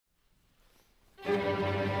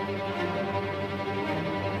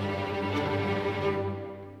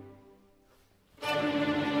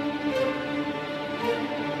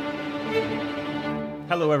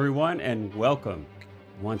Hello, everyone, and welcome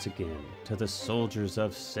once again to the Soldiers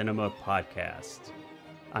of Cinema podcast.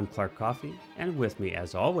 I'm Clark Coffey, and with me,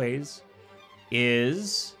 as always,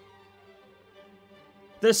 is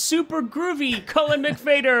the super groovy Cullen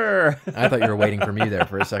McFader. I thought you were waiting for me there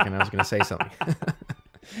for a second. I was going to say something.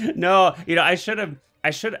 No, I should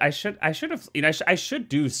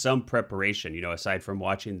do some preparation, aside from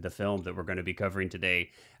watching the film that we're going to be covering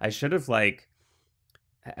today. I should have,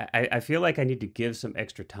 I feel like I need to give some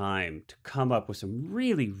extra time to come up with some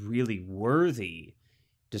really, really worthy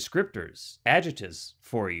descriptors, adjectives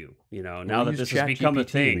for you, now that this has become a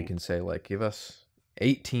thing. We can say, give us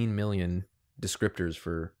 18 million descriptors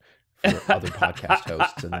for other podcast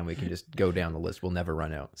hosts, and then we can just go down the list. We'll never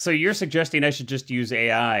run out. So you're suggesting I should just use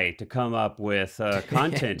AI to come up with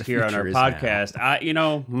content here on our podcast? I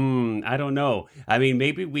don't know. I mean,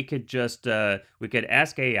 maybe we could just we could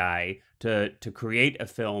ask AI to create a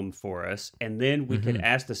film for us, and then we could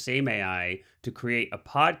ask the same AI to create a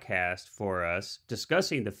podcast for us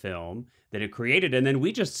discussing the film that it created, and then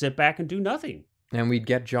we just sit back and do nothing. And we'd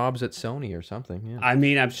get jobs at Sony or something. Yeah. I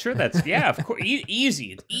mean, I'm sure that's, of course,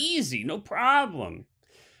 easy. It's easy, no problem.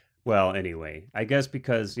 Well, anyway, I guess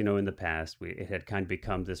because, in the past, it had kind of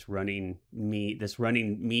become this running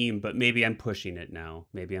meme, but maybe I'm pushing it now.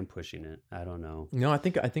 I don't know. No, I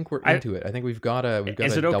think we're into it. I think we've got to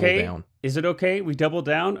double down. Is it okay? We double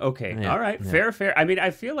down? Okay. Yeah, all right. Yeah. Fair. I mean,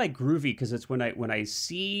 I feel like groovy because it's when I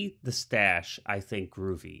see the stash, I think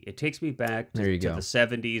groovy. It takes me back to the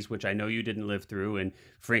 70s, which I know you didn't live through, and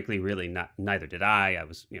frankly, really neither did I. I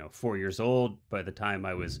was, 4 years old by the time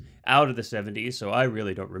I was out of the 70s, so I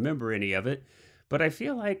really don't remember any of it. But I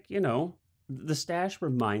feel like, the stash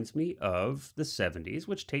reminds me of the 70s,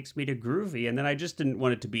 which takes me to groovy, and then I just didn't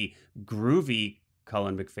want it to be groovy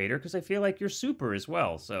Cullen McFader because I feel like you're super as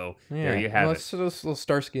well. So there you have it. It's a little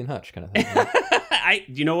Starsky and Hutch kind of thing. Right?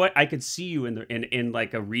 You know what? I could see you in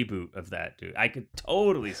like a reboot of that, dude. I could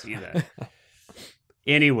totally see that.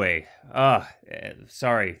 Anyway,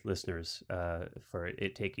 sorry, listeners, for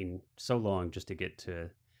it taking so long just to get to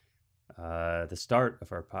the start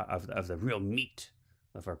of our of the real meat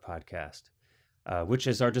of our podcast, which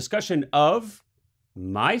is our discussion of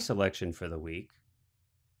my selection for the week,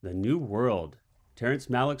 The New World, Terrence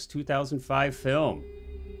Malick's 2005 film.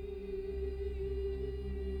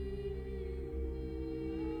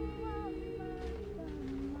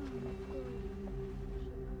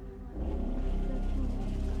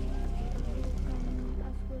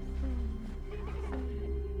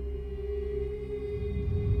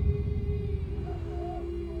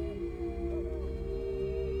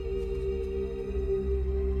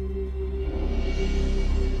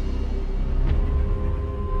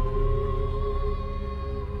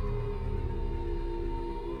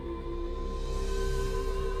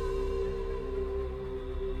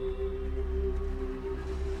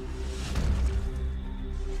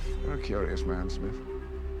 Curious man, Smith.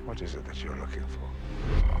 What is it that you're looking for?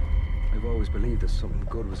 I've always believed that something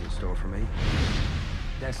good was in store for me.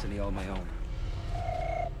 Destiny all my own.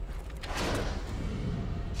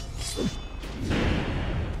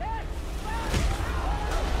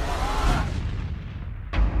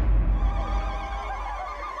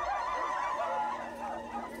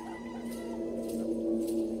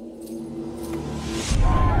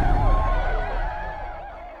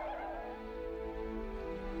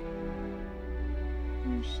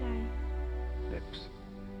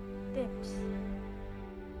 Lips.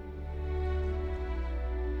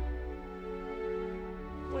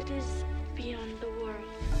 What is beyond the world?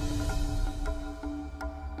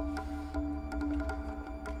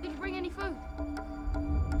 Did you bring any food?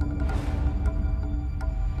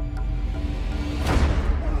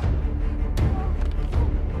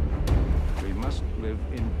 We must live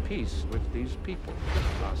in peace with these people.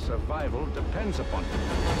 Our survival depends upon it.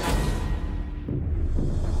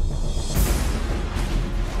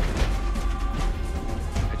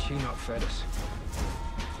 Had she not fed us,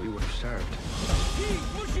 we would have starved.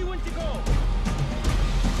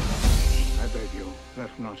 I beg you,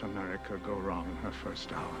 let not America go wrong in her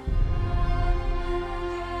first hour.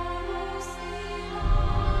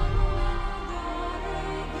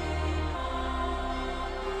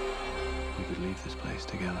 We could leave this place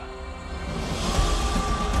together.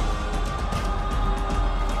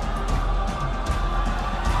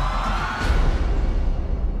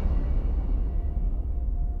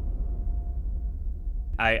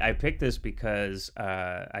 I picked this because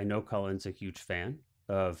I know Cullen's a huge fan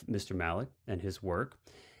of Mr. Malick and his work.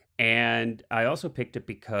 And I also picked it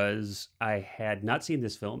because I had not seen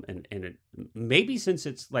this film, and maybe since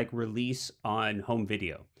its like release on home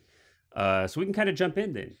video. So we can kind of jump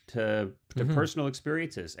in then to personal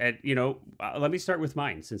experiences, and let me start with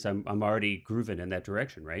mine since I'm already grooving in that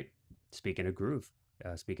direction, right? Speaking of groove,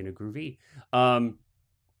 speaking of groovy,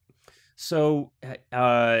 so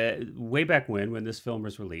way back when this film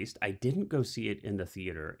was released, I didn't go see it in the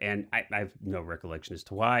theater, and I have no recollection as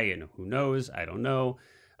to why, and who knows, I don't know.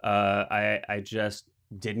 I just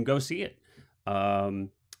didn't go see it. And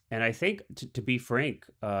I think, to be frank,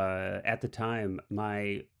 at the time,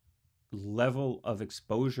 my level of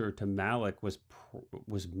exposure to Malick was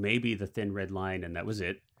maybe The Thin Red Line, and that was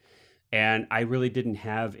it. And I really didn't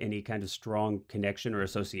have any kind of strong connection or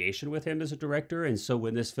association with him as a director. And so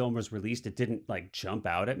when this film was released, it didn't like jump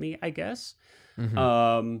out at me, I guess.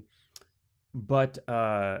 Um, but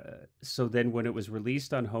so then when it was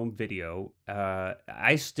released on home video,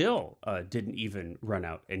 I still didn't even run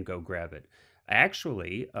out and go grab it.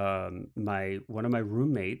 Actually, one of my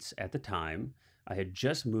roommates at the time, I had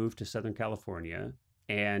just moved to Southern California,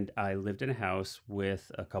 and I lived in a house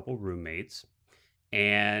with a couple roommates.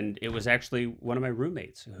 And it was actually one of my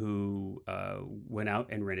roommates who went out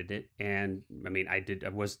and rented it. And I mean,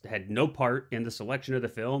 had no part in the selection of the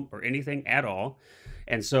film or anything at all.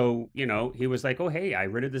 And so, he was like, "Oh, hey, I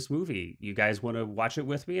rented this movie. You guys want to watch it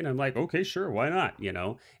with me?" And I'm like, "Okay, sure, why not?"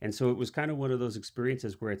 And so it was kind of one of those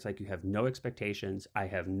experiences where it's like you have no expectations. I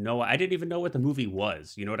didn't even know what the movie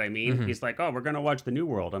was. You know what I mean? He's like, "Oh, we're gonna watch The New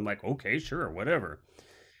World." I'm like, "Okay, sure, whatever."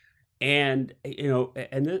 And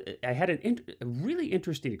I had a really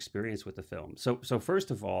interesting experience with the film. So first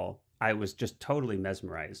of all, I was just totally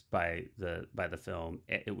mesmerized by the film.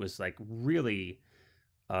 It was like really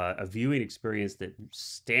a viewing experience that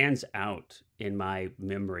stands out in my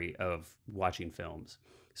memory of watching films.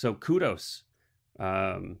 So kudos.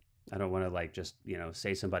 I don't want to like just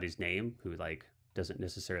say somebody's name who like doesn't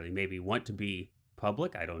necessarily maybe want to be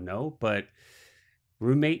public. I don't know, but.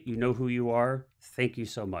 Roommate, you know who you are. Thank you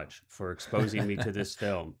so much for exposing me to this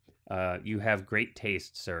film. You have great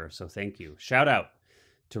taste, sir. So thank you. Shout out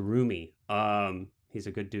to Roomy. He's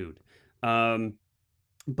a good dude.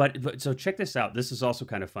 But so check this out. This is also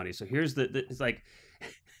kind of funny. So here's it's like,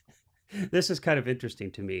 this is kind of interesting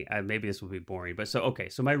to me. Maybe this will be boring, but so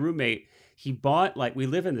my roommate, he bought we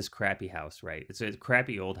live in this crappy house, right? It's a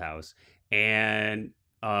crappy old house, and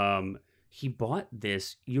he bought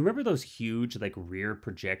this. You remember those huge rear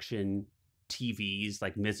projection TVs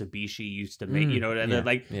like Mitsubishi used to make?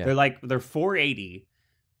 They're 480,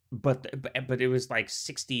 but it was like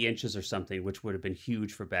 60 inches or something, which would have been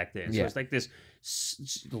huge for back then. So it's like this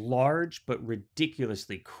large but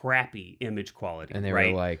ridiculously crappy image quality. And they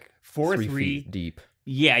were like 3 feet deep.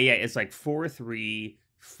 Yeah, it's like 4.3,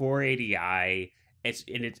 480i. It's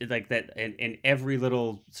like that, and every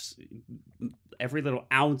little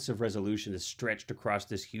ounce of resolution is stretched across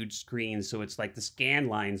this huge screen. So it's like the scan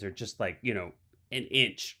lines are just like an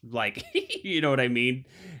inch, like you know what I mean.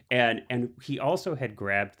 And he also had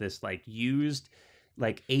grabbed this used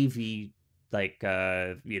AV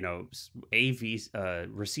AV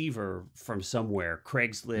receiver from somewhere,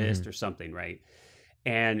 Craigslist or something, right?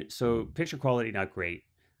 And so picture quality not great.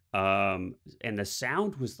 And the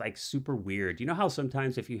sound was super weird. You know how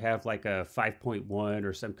sometimes if you have a 5.1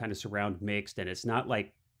 or some kind of surround mixed and it's not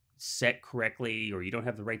set correctly, or you don't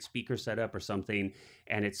have the right speaker set up or something,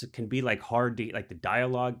 and it can be hard to the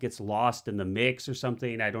dialogue gets lost in the mix or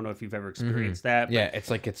something. I don't know if you've ever experienced that. Yeah,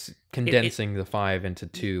 it's it's condensing the 5 into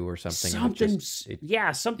 2 or something. Something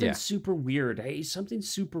super weird. Hey, something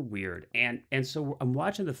super weird. And so I'm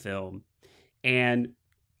watching the film, and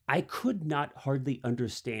I could not hardly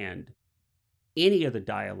understand any of the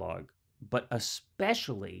dialogue, but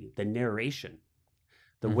especially the narration.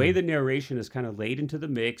 The way the narration is kind of laid into the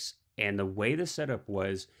mix, and the way the setup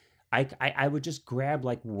was, I would just grab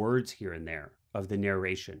words here and there of the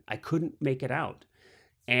narration. I couldn't make it out.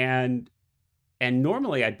 And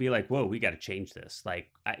normally I'd be like, whoa, we got to change this.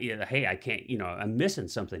 Hey, I can't, I'm missing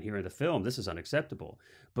something here in the film. This is unacceptable.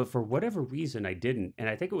 But for whatever reason, I didn't. And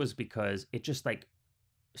I think it was because it just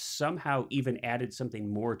somehow even added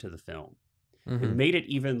something more to the film. It made it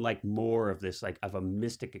even more of this of a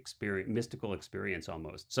mystical experience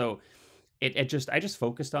almost. So I just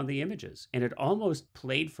focused on the images, and it almost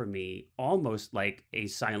played for me almost like a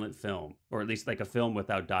silent film, or at least a film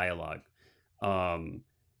without dialogue. And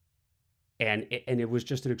it was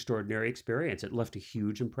just an extraordinary experience. It left a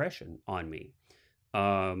huge impression on me.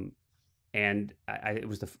 And I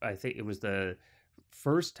think it was the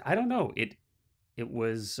first, I don't know, it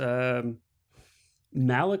was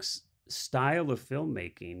Malick's style of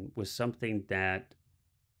filmmaking was something that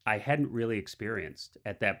I hadn't really experienced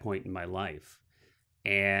at that point in my life,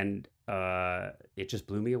 and it just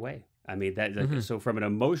blew me away. I mean, so from an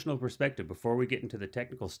emotional perspective, before we get into the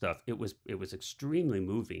technical stuff, it was extremely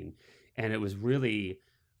moving, and it was really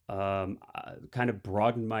kind of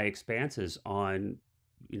broadened my expanses on,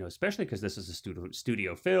 especially because this is a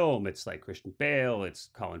studio film. It's like Christian Bale, it's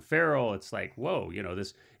Colin Farrell. It's like, whoa,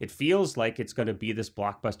 it feels like it's going to be this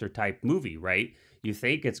blockbuster type movie, right? You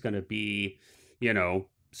think it's going to be,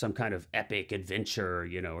 some kind of epic adventure,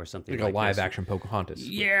 or something like a live this. action Pocahontas.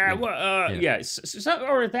 Yeah,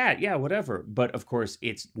 or that, yeah, whatever. But of course,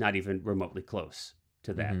 it's not even remotely close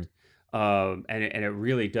to that. And it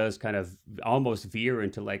really does kind of almost veer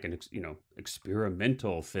into like an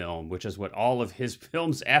experimental film, which is what all of his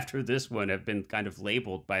films after this one have been kind of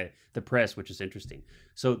labeled by the press, which is interesting.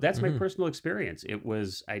 So that's my personal experience. It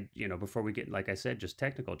was, before we get, like I said, just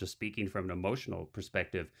technical, just speaking from an emotional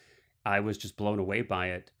perspective, I was just blown away by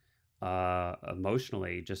it.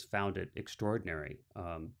 Emotionally, just found it extraordinary.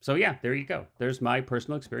 So yeah, there you go. There's my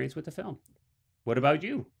personal experience with the film. What about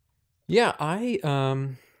you? Yeah, I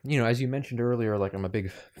as you mentioned earlier, like I'm a big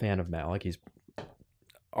fan of Malick. He's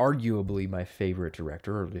arguably my favorite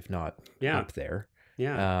director, if not up there.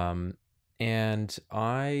 Yeah. And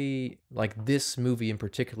I like this movie in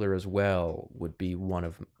particular as well would be one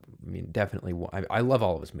of, definitely one. I love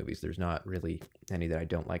all of his movies. There's not really any that I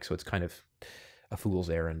don't like, so it's kind of a fool's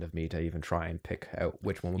errand of me to even try and pick out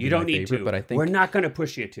which one would be my favorite. You don't need to. But I think we're not going to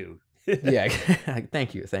push you to. Yeah,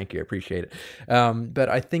 thank you, I appreciate it. But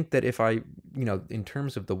I think that if I, in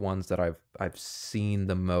terms of the ones that I've seen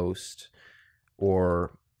the most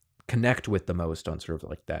or connect with the most on sort of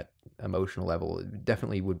like that emotional level, it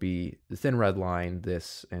definitely would be The Thin Red Line,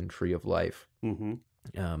 this, and Tree of Life.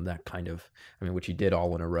 That kind of, which he did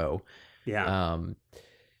all in a row. Yeah.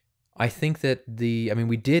 I think that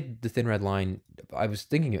we did The Thin Red Line. I was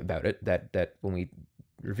thinking about it that when we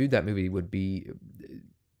reviewed that movie would be,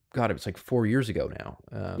 God, it was like 4 years ago now.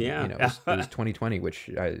 It was 2020,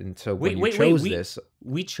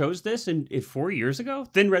 we chose this in 4 years ago.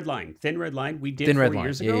 Thin Red Line, we did Thin 4 Red Line.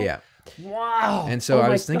 years ago. Yeah. Wow. And so I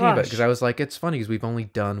was thinking about it because I was like, it's funny because we've only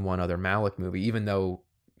done one other Malick movie, even though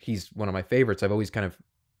he's one of my favorites. I've always kind of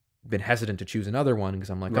been hesitant to choose another one because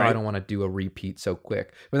I'm like, I don't want to do a repeat so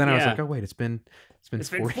quick. But then I was like, oh wait, it's been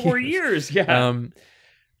 4 years. Yeah.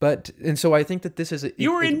 And so I think that this is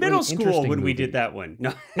you were in middle school when we did that one.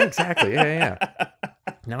 No, exactly. Yeah.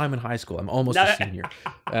 Now I'm in high school. I'm almost a senior.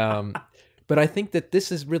 But I think that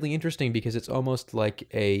this is really interesting because it's almost like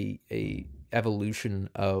a evolution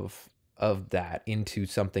of that into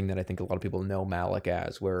something that I think a lot of people know Malick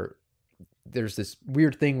as, where there's this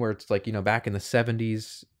weird thing where it's like, back in the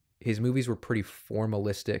 70s, his movies were pretty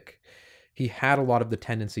formalistic. He had a lot of the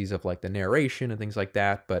tendencies of like the narration and things like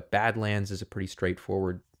that, but Badlands is a pretty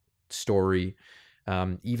straightforward story.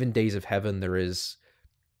 Even Days of Heaven,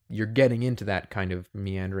 you're getting into that kind of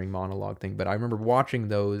meandering monologue thing. But I remember watching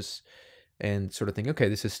those and sort of thinking, okay,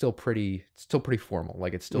 this is still pretty formal.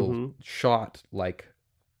 Like it's still shot like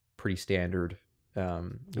pretty standard.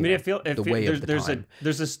 I feel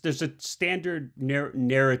there's a standard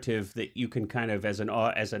narrative that you can kind of as an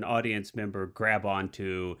audience member grab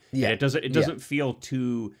onto. Yeah, and it doesn't feel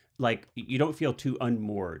too like you don't feel too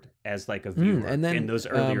unmoored as like a viewer in those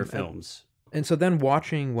earlier films. And so then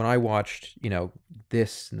when I watched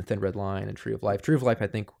this and The Thin Red Line and Tree of Life, I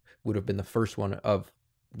think would have been the first one of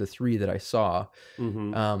the three that I saw.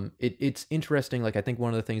 It's interesting. Like I think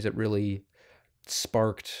one of the things that really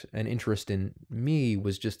sparked an interest in me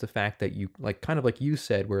was just the fact that you like kind of like you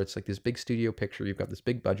said, where it's like this big studio picture, you've got this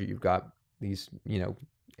big budget, you've got these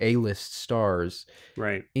A-list stars,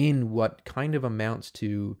 right, in what kind of amounts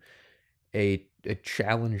to a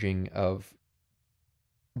challenging of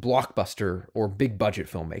blockbuster or big budget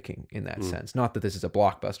filmmaking in that sense. Not that this is a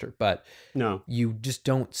blockbuster, but no, you just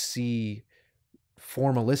don't see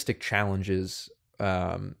formalistic challenges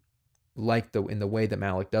like in the way that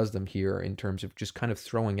Malick does them here, in terms of just kind of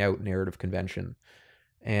throwing out narrative convention.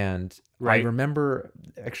 And I remember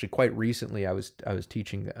actually quite recently I was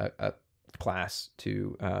teaching a class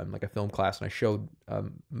to like a film class, and I showed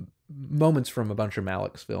moments from a bunch of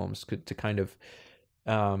Malick's films to kind of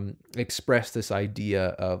express this idea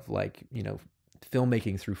of like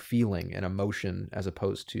filmmaking through feeling and emotion as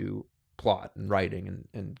opposed to plot and writing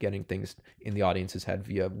and getting things in the audience's head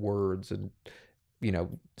via words and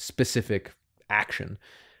specific action.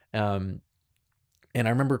 And I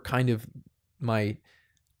remember kind of my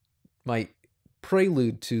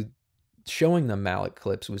prelude to showing them Malick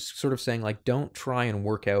clips was sort of saying like, don't try and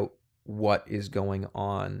work out what is going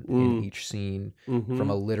on in each scene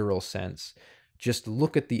from a literal sense. just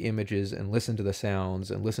look at the images and listen to the sounds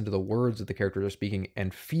and listen to the words that the characters are speaking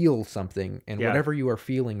and feel something. And whatever you are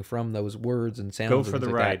feeling from those words and sounds and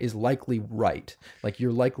things like that is likely right. Like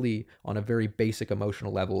you're likely on a very basic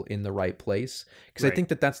emotional level in the right place. Because I think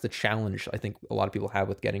that that's the challenge I think a lot of people have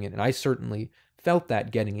with getting it. And I certainly felt that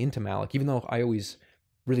getting into Malick, even though I always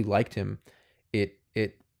really liked him, it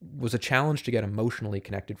was a challenge to get emotionally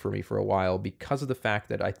connected for me for a while because of the fact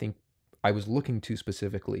that I think I was looking too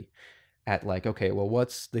specifically at like, okay, well,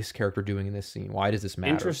 what's this character doing in this scene? Why does this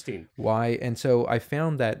matter? Interesting. Why? And so I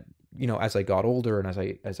found that, you know, as I got older and as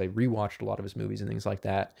I rewatched a lot of his movies and things like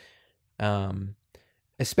that,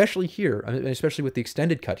 especially here, especially with the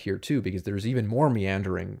extended cut here too, because there's even more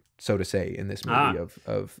meandering, so to say, in this movie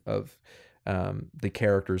of the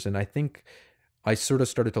characters. And I think I sort of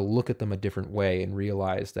started to look at them a different way and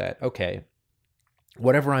realize that, okay,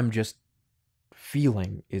 whatever I'm just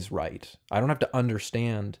feeling is right. I don't have to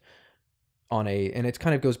understand and it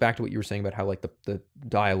kind of goes back to what you were saying about how like the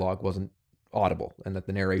dialogue wasn't audible and that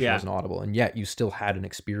the narration wasn't audible, and yet you still had an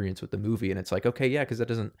experience with the movie. And it's like, okay, yeah, because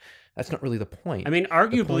that's not really the point. I mean,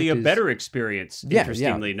 arguably a better experience,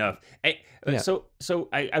 interestingly enough. So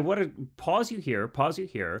I want to pause you here, because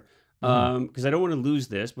I don't want to lose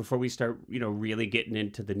this before we start, you know, really getting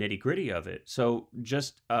into the nitty gritty of it. So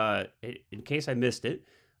just in case I missed it,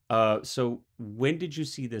 so when did you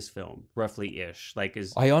see this film, roughly-ish?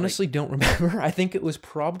 I honestly don't remember. I think it was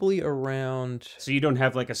probably around. So you don't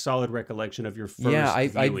have like a solid recollection of your first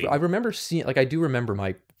viewing? I remember seeing, like, I do remember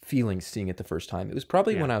my feelings seeing it the first time. It was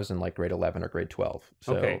probably when I was in like grade 11 or grade 12.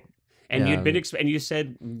 So, okay. And you'd been, and you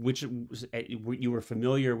said you were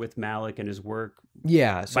familiar with Malick and his work.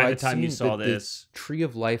 Yeah. So by the time you saw this, the Tree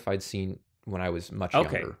of Life, I'd seen when I was much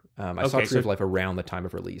younger. I saw Tree of Life around the time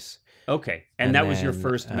of release. Okay, and that was your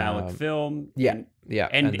first Malick film. Yeah.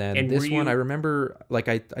 And then this one, I remember, like,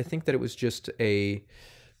 I think that it was just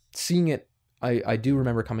seeing it. I do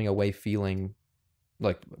remember coming away feeling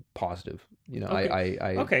like positive. You know, okay.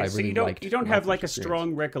 I really so you don't have like a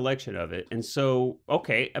strong recollection of it, and so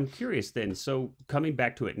I'm curious then. So coming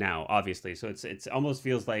back to it now, obviously, so it's almost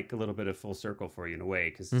feels like a little bit of full circle for you in a way,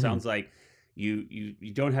 because it sounds like you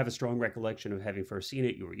don't have a strong recollection of having first seen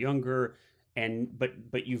it. You were younger.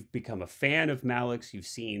 But you've become a fan of Malick's. You've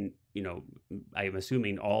seen, you know, I'm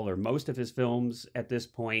assuming all or most of his films at this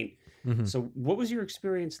point. Mm-hmm. So what was your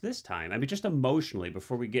experience this time? I mean, just emotionally,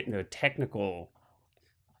 before we get into a technical,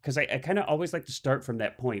 because I kind of always like to start from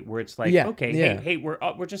that point where it's like, hey,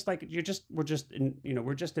 we're just like we're just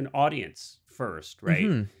an audience first, right?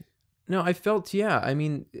 Mm-hmm. No, I felt, I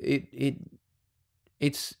mean,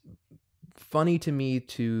 it's funny to me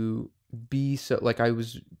to be so, like, I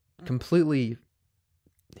was completely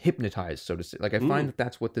hypnotized, so to say. Like, I find that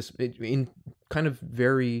that's what this, in kind of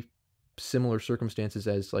very similar circumstances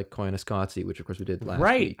as like Koyaanisqatsi, which of course we did last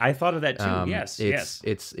week. I thought of that too.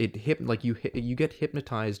 You get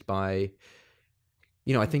hypnotized by,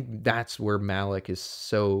 you know, I think that's where Malick is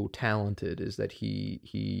so talented, is that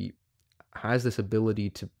he has this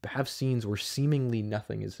ability to have scenes where seemingly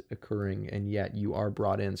nothing is occurring and yet you are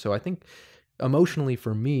brought in. So I think emotionally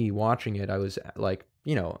for me watching it, I was like,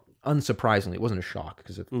 you know, unsurprisingly, it wasn't a shock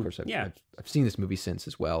because of course I've seen this movie since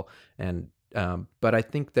as well, and but I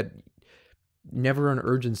think that never an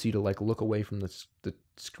urgency to like look away from the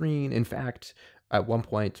screen. In fact, at one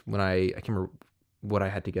point when I can't remember what I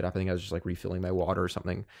had to get up, I think I was just like refilling my water or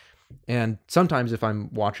something. And sometimes if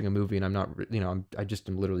I'm watching a movie and I'm not, you know, I just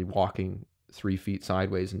am literally walking 3 feet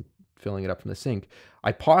sideways and filling it up from the sink,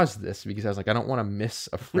 I paused this because I was like, I don't want to miss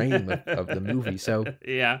a frame of the movie. So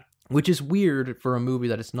which is weird for a movie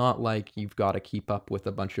that it's not like you've got to keep up with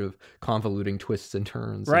a bunch of convoluting twists and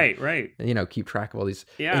turns. Right. And, you know, keep track of all these.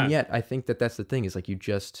 And yet I think that that's the thing, is like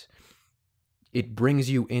it brings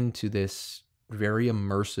you into this very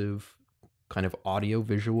immersive kind of audio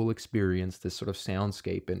visual experience, this sort of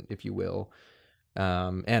soundscape, and if you will.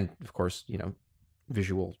 And of course, you know,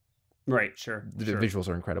 visual. Right. Sure. The visuals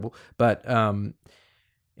are incredible. But, and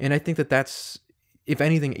I think that that's, if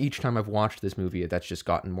anything, each time I've watched this movie, that's just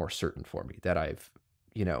gotten more certain for me that I've,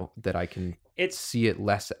 you know, that I can see it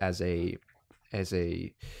less as a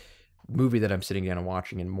movie that I'm sitting down and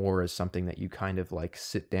watching, and more as something that you kind of like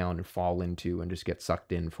sit down and fall into and just get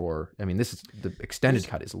sucked in for. I mean, the extended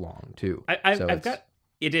cut is long too.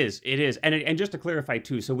 It is. And just to clarify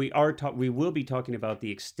too, so we will be talking about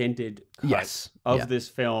the extended cut of this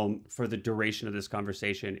film for the duration of this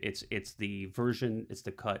conversation. It's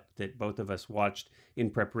the cut that both of us watched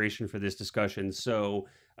in preparation for this discussion. So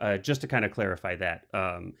just to kind of clarify that.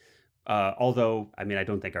 Although, I mean, I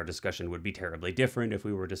don't think our discussion would be terribly different if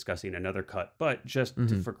we were discussing another cut, but just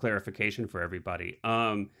for clarification for everybody.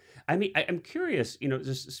 I mean, I'm curious,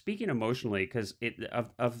 just speaking emotionally, because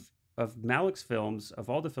of Malick's films, of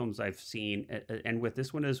all the films I've seen, and with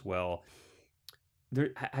this one as well,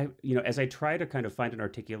 there, as I try to kind of find an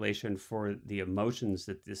articulation for the emotions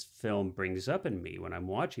that this film brings up in me when I'm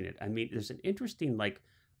watching it. I mean, there's an interesting like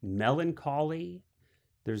melancholy.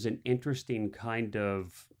 There's an interesting kind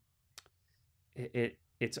of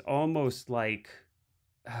it's almost like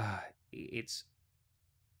it's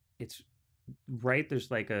right.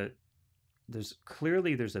 There's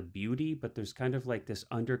clearly there's a beauty, but there's kind of like this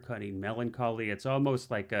undercutting melancholy. It's almost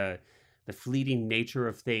like the fleeting nature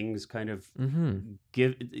of things kind of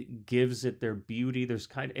gives it their beauty. There's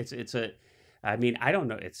kind of I mean, I don't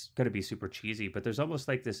know, it's going to be super cheesy, but there's almost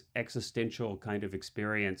like this existential kind of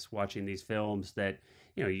experience watching these films that,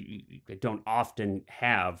 you don't often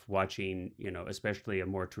have watching, especially a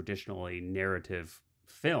more traditionally narrative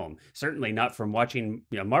film. Certainly not from watching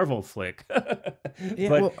a Marvel flick. Yeah,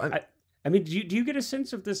 but well, I mean, do you get a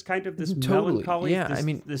sense of this kind of this totally, melancholy? yeah. I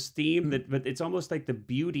mean, this theme but it's almost like the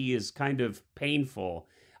beauty is kind of painful.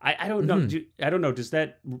 I don't know. I don't know. Does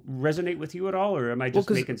that resonate with you at all, or am I just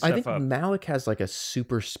making stuff up? I think Malick has like a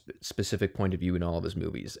super specific point of view in all of his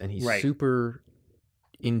movies, and he's super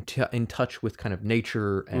in touch with kind of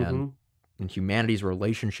nature and humanity's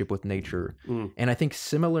relationship with nature. And I think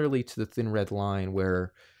similarly to the Thin Red Line,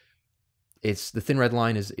 where the Thin Red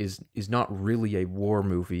Line is not really a war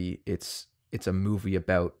movie. It's a movie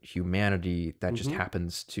about humanity that just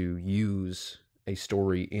happens to use a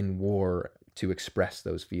story in war to express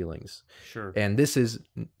those feelings. Sure. And this is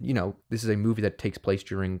a movie that takes place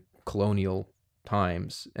during colonial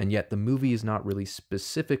times, and yet the movie is not really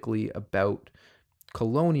specifically about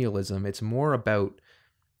colonialism. It's more about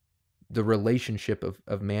the relationship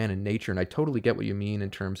of man and nature. And I totally get what you mean in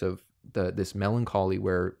terms of this melancholy,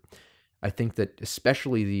 where I think that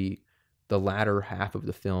especially the latter half of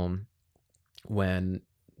the film, when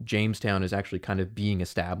Jamestown is actually kind of being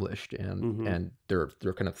established and they're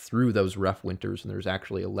kind of through those rough winters, and there's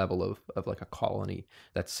actually a level of like a colony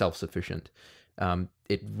that's self-sufficient.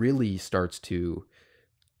 It really starts to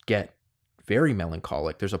get very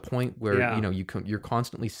melancholic. There's a point where you're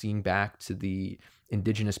constantly seeing back to the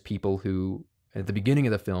indigenous people who at the beginning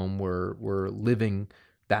of the film were living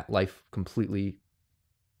that life completely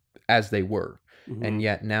as they were, and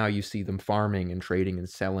yet now you see them farming and trading and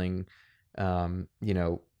selling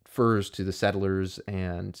furs to the settlers,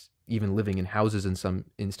 and even living in houses in some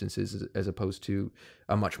instances, as opposed to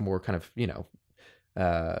a much more kind of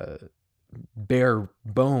bare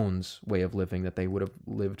bones way of living that they would have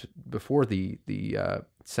lived before the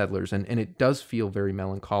settlers. And it does feel very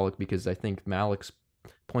melancholic, because I think Malick's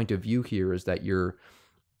point of view here is that you're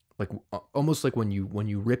like almost like when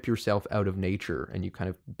you rip yourself out of nature and you kind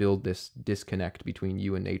of build this disconnect between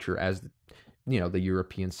you and nature, as the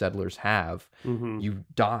European settlers have, you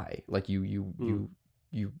die. Like you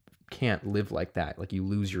can't live like that. Like you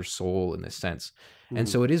lose your soul in this sense. And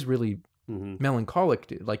so it is really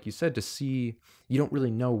melancholic, like you said, to see. You don't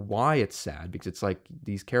really know why it's sad, because it's like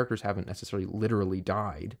these characters haven't necessarily literally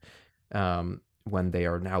died when they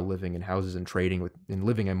are now living in houses and trading and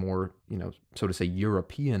living a more, so to say,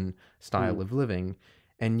 European style of living.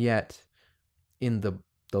 And yet in the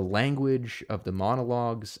language of the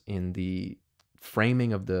monologues, in the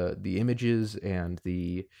framing of the images, and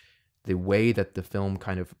the way that the film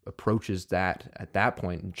kind of approaches that at that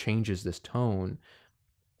point and changes this tone,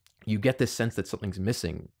 you get this sense that something's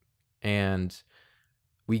missing. And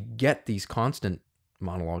we get these constant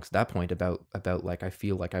monologues at that point about like, I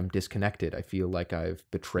feel like I'm disconnected. I feel like I've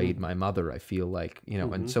betrayed my mother. I feel like,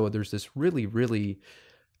 and so there's this really, really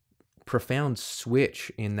profound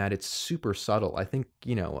switch in that it's super subtle. I think,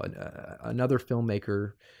 another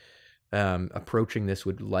filmmaker approaching this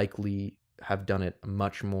would likely have done it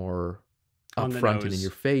much more upfront and in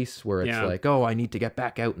your face, where it's like, oh, I need to get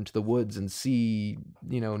back out into the woods and see,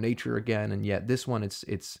 nature again. And yet this one,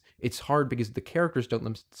 it's hard because the characters don't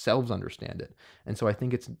themselves understand it. And so I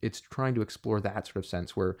think it's trying to explore that sort of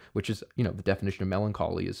sense, which is, the definition of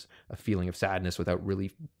melancholy is a feeling of sadness without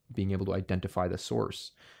really being able to identify the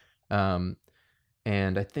source. And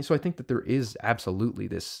I think that there is absolutely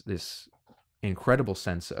this incredible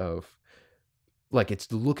sense of, like,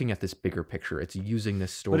 it's looking at this bigger picture. It's using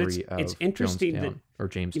this story of it's interesting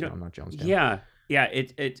Jamestown, not Jonestown. Yeah.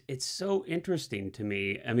 It's so interesting to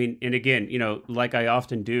me. I mean, and again, like I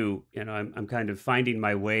often do, I'm kind of finding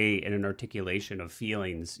my way in an articulation of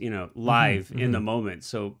feelings, live in the moment.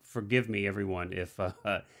 So forgive me, everyone, if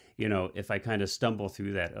if I kind of stumble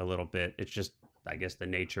through that a little bit. It's just I guess, the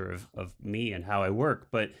nature of me and how I work.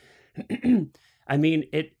 But I mean,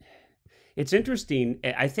 it's interesting.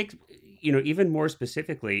 I think, even more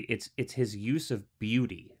specifically, it's his use of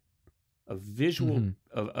beauty, of visual,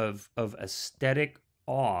 of aesthetic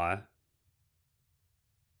awe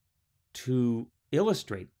to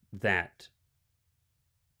illustrate that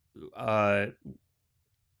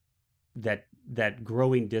that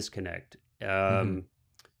growing disconnect.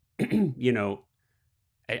 I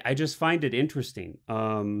just find it interesting,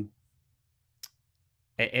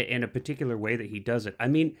 in a particular way that he does it. I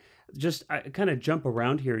mean, I kind of jump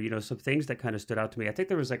around here, some things that kind of stood out to me. I think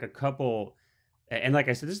there was like a couple, and like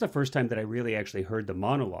I said, this is the first time that I really actually heard the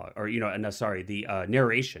monologue, or, the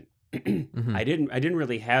narration. I didn't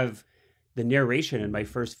really have the narration in my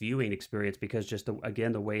first viewing experience, because just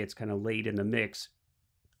again, the way it's kind of laid in the mix,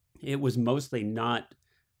 it was mostly not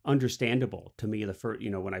understandable to me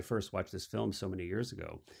when I first watched this film so many years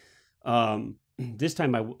ago. This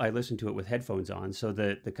time I listened to it with headphones on, so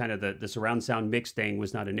the kind of the surround sound mix thing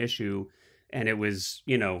was not an issue, and it was,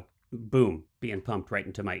 boom, being pumped right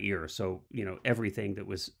into my ear. So, everything that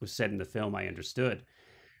was said in the film I understood.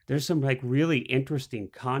 There's some like really interesting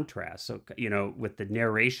contrasts, so, with the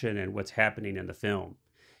narration and what's happening in the film.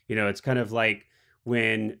 It's kind of like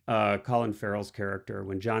when Colin Farrell's character,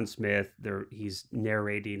 when John Smith, he's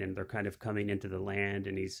narrating and they're kind of coming into the land,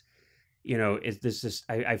 and he's,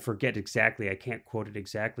 I forget exactly, I can't quote it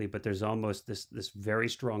exactly, but there's almost this very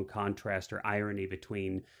strong contrast or irony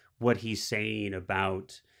between what he's saying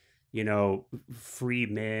about, free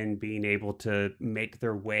men being able to make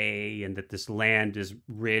their way, and that this land is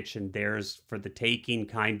rich and theirs for the taking,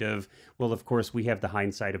 kind of. Well, of course, we have the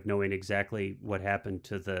hindsight of knowing exactly what happened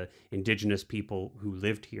to the indigenous people who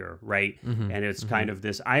lived here, right? And it's kind of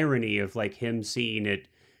this irony of like him seeing it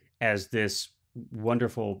as this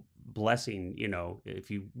wonderful blessing. If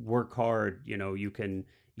you work hard,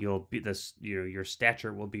 you'll be this, your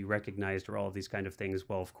stature will be recognized, or all of these kind of things.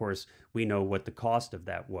 Well, of course, we know what the cost of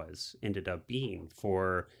that ended up being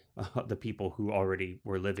for the people who already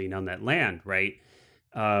were living on that land, right?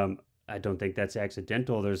 I don't think that's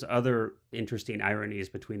accidental. There's other interesting ironies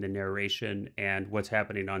between the narration and what's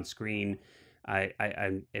happening on screen. I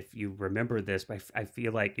if you remember this, I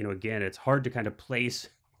feel like, again, it's hard to kind of place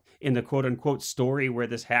in the quote unquote story where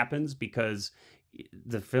this happens, because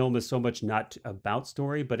the film is so much not about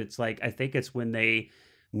story, but it's like, I think it's when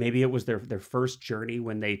maybe it was their first journey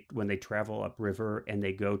when they travel upriver and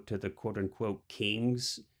they go to the quote unquote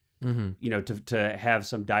kings, to have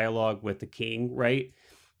some dialogue with the king. Right.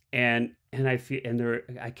 And I feel,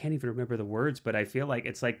 I can't even remember the words, but I feel like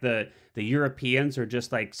it's like the Europeans are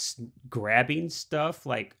just like grabbing stuff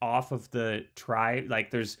like off of the tribe.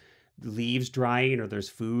 Like there's leaves drying, or there's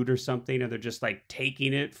food or something, and they're just like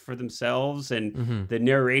taking it for themselves. And the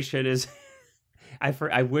narration is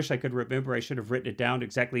I wish I could remember. I should have written it down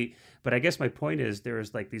exactly, but I guess my point is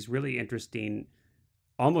there's like these really interesting,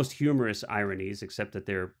 almost humorous ironies, except that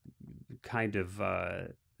they're kind of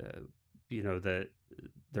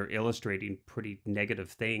they're illustrating pretty negative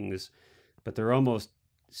things, but they're almost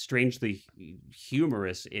strangely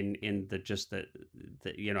humorous in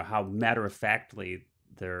the how matter-of-factly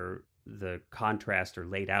the contrast are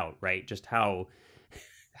laid out, right? Just how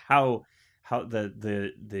the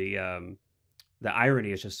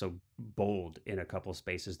irony is just so bold in a couple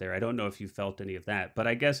spaces there. I don't know if you felt any of that, but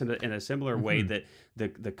I guess in a similar way that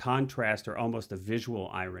the contrast, or almost the visual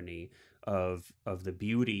irony of the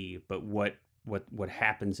beauty, but what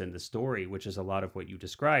happens in the story, which is a lot of what you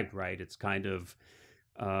described, right? It's kind of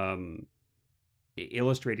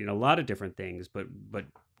illustrating a lot of different things, but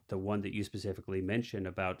the one that you specifically mentioned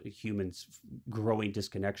about humans' growing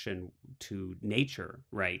disconnection to nature,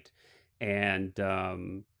 right? And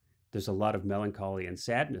there's a lot of melancholy and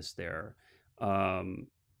sadness there, and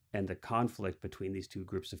the conflict between these two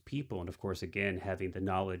groups of people. And of course, again, having the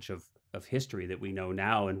knowledge of history that we know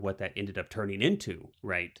now and what that ended up turning into,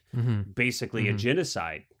 right? Basically a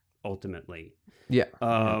genocide, ultimately. Yeah.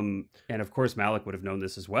 And of course, Malick would have known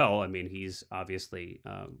this as well. I mean, he's obviously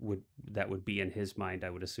that would be in his mind, I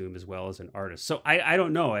would assume, as well as an artist. So I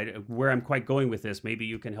don't know where I'm quite going with this. Maybe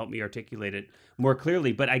you can help me articulate it more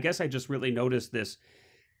clearly. But I guess I just really noticed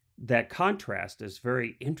that contrast is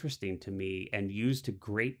very interesting to me and used to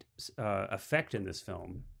great effect in this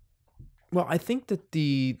film. Well, I think that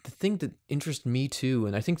the thing that interests me too,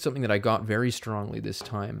 and I think something that I got very strongly this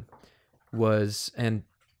time was, and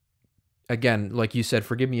again, like you said,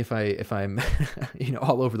 forgive me if I'm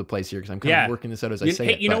all over the place here, because I'm kind of working this out as I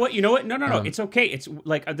say it. You know what? No. It's okay. It's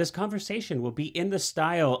like this conversation will be in the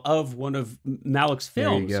style of one of Malick's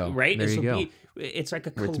films, right? There you go. it's like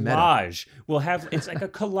a collage. It's like a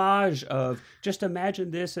collage of, just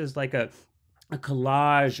imagine this as like a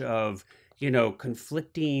collage of,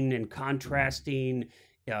 conflicting and contrasting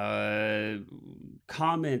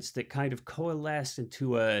comments that kind of coalesce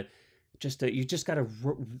into you just got to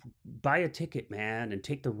buy a ticket, man, and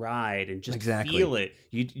take the ride and just feel it.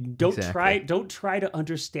 You don't try to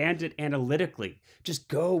understand it analytically. Just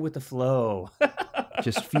go with the flow.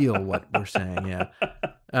 Just feel what we're saying. Yeah.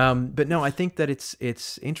 But no, I think that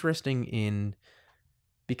it's interesting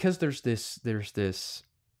because there's this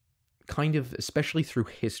kind of, especially through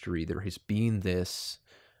history, there has been this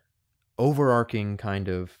overarching kind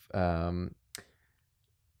of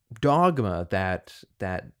dogma that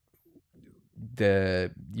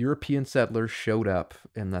the European settlers showed up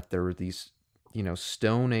and that there were these,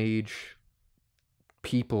 Stone Age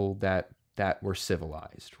people that were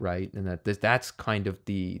civilized, right? And that's kind of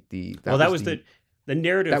the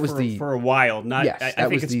narrative for a while. Not, yes, I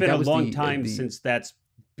think it's been a long time since that's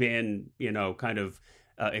been, kind of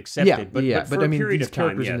accepted. But for a period of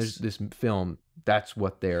time, yes. In this film, that's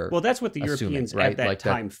what they're that's what the assuming, Europeans right? at that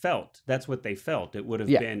time felt. That's what they felt. It would have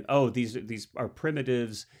been, these are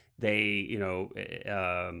primitives. They,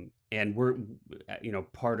 and we're,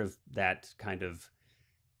 part of that kind of,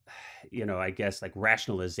 I guess like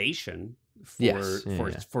rationalization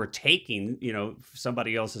for taking,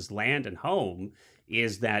 somebody else's land and home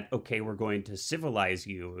is that, okay, we're going to civilize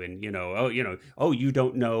you, and, you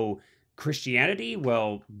don't know Christianity?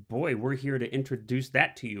 Well, boy, we're here to introduce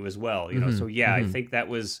that to you as well. So I think that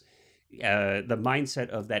was the mindset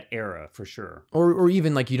of that era for sure. Or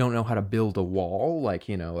even like you don't know how to build a wall, like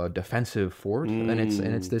a defensive fort, and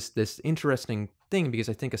it's this interesting thing, because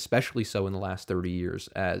I think especially so in the last 30 years,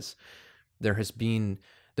 as there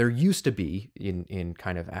used to be in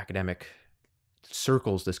kind of academic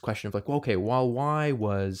circles this question of like, well, okay, why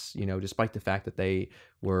was, despite the fact that they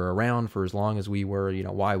were around for as long as we were,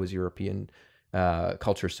 why was European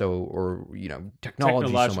culture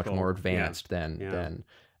technology so much more advanced than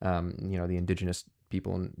the indigenous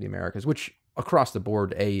people in the Americas, which across the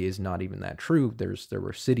board is not even that true. There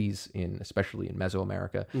were cities especially in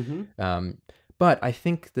Mesoamerica. But I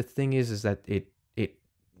think the thing is that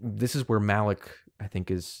this is where Malick, I think,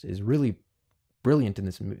 is really brilliant in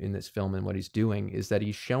this film, and what he's doing is that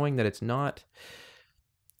he's showing that it's not,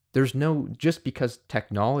 there's no, just because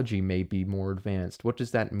technology may be more advanced, what does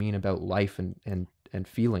that mean about life and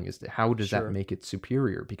feeling? How does that make it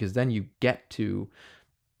superior? Because then you get to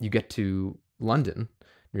London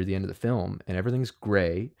near the end of the film, and everything's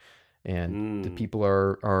gray, and the people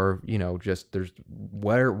are just, there's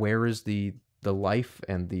where is the life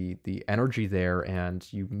and the energy there,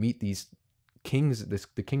 and you meet these kings,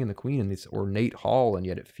 the king and the queen in this ornate hall, and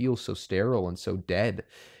yet it feels so sterile and so dead.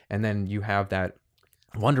 And then you have that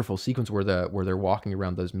wonderful sequence where they're walking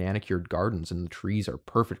around those manicured gardens, and the trees are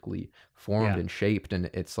perfectly formed and shaped, and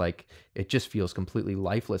it's like it just feels completely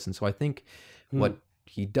lifeless. And so I think what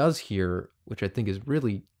he does here, which I think is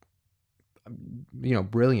really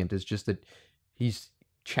brilliant, is just that he's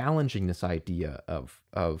challenging this idea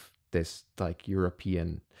of this like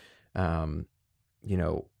European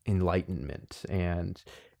enlightenment. And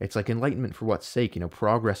it's like enlightenment for what sake?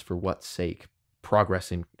 Progress for what sake?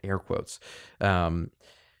 Progress in air quotes.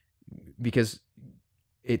 Because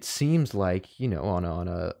it seems like,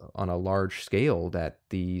 on a large scale, that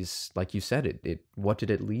these, like you said, what did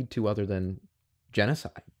it lead to other than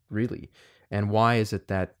genocide, really? And why is it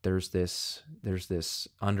that there's this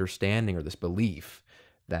understanding or this belief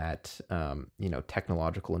that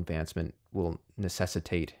technological advancement will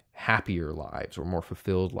necessitate happier lives or more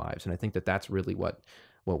fulfilled lives? And I think that that's really what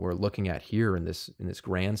we're looking at here in this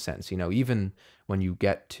grand sense. Even when you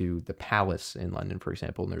get to the palace in London, for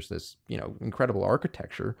example, and there's this incredible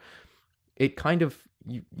architecture, it kind of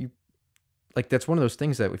you like, that's one of those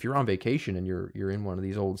things that if you're on vacation and you're in one of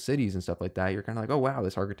these old cities and stuff like that, you're kind of like, oh wow,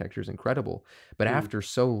 this architecture is incredible. But after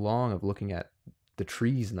so long of looking at the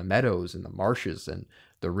trees and the meadows and the marshes and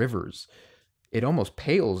the rivers, it almost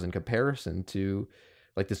pales in comparison to,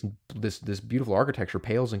 like, this beautiful architecture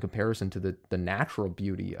pales in comparison to the natural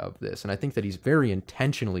beauty of this. And I think that he's very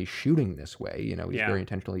intentionally shooting this way. He's very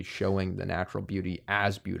intentionally showing the natural beauty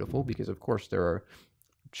as beautiful, because of course there are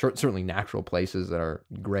certainly natural places that are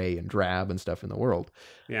gray and drab and stuff in the world.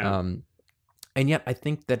 And yet I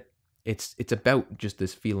think that it's about just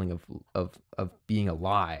this feeling of being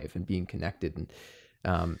alive and being connected,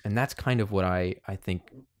 and that's kind of what I think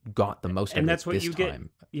got the most. And that's what you time.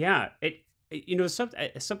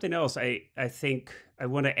 Something else I think I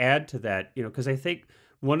want to add to that, because I think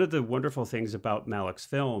one of the wonderful things about Malick's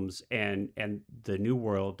films and the New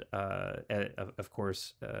World, of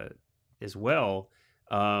course, as well,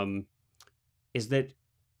 is that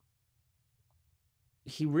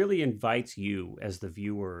he really invites you as the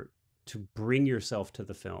viewer to bring yourself to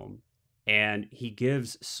the film, and he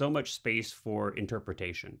gives so much space for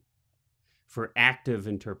interpretation, for active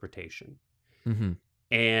interpretation. Mm-hmm.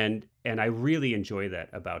 And I really enjoy that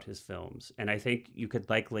about his films. And I think you could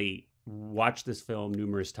likely watch this film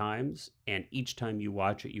numerous times, and each time you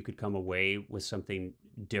watch it, you could come away with something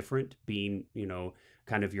different, being, you know,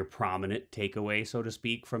 kind of your prominent takeaway, so to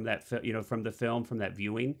speak, from that, from the film, from that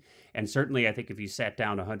viewing. And certainly, I think if you sat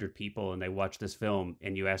down 100 people and they watched this film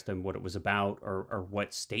and you asked them what it was about, or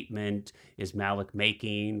what statement is Malick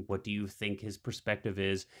making, what do you think his perspective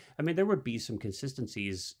is? I mean, there would be some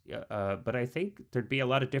consistencies, but I think there'd be a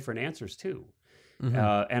lot of different answers too.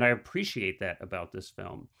 Mm-hmm. And I appreciate that about this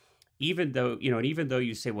film. Even though, and even though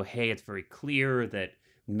you say, well, hey, it's very clear that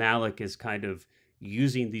Malick is kind of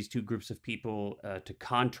using these two groups of people to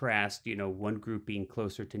contrast, one group being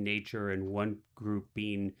closer to nature and one group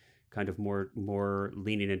being kind of more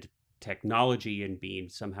leaning into technology and being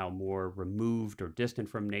somehow more removed or distant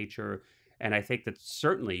from nature. And I think that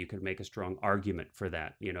certainly you could make a strong argument for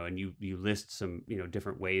that, and you list some,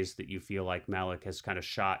 different ways that you feel like Malick has kind of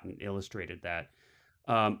shot and illustrated that.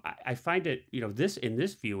 I find it, in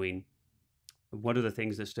this viewing, one of the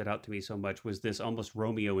things that stood out to me so much was this almost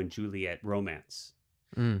Romeo and Juliet romance.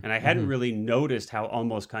 And I hadn't really noticed how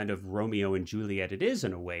almost kind of Romeo and Juliet it is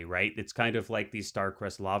in a way, right? It's kind of like these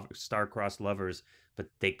star-crossed lovers, but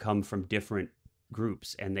they come from different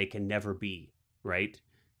groups and they can never be, right?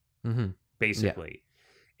 Mm-hmm. Basically.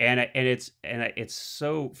 Yeah. And it's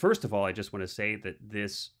so, first of all, I just want to say that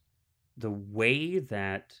the way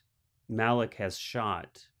that Malick has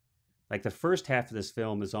shot, like the first half of this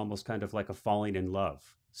film is almost kind of like a falling in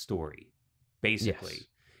love story, basically. Yes.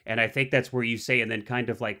 And I think that's where you say, and then kind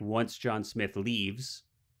of like once John Smith leaves,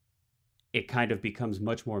 it kind of becomes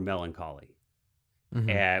much more melancholy.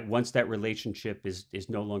 Mm-hmm. Once that relationship is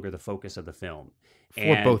no longer the focus of the film.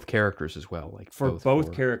 For both characters as well. Like for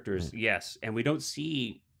both characters, yes. And we don't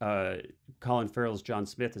see Colin Farrell's John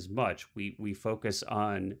Smith as much. We focus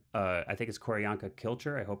on, I think it's Koryanka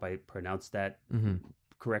Kilcher. I hope I pronounced that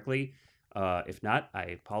correctly. If not, I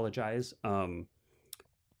apologize.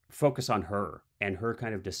 Focus on her and her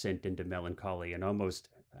kind of descent into melancholy and almost,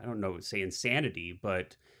 I don't know, say insanity,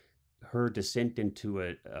 but her descent into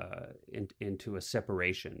a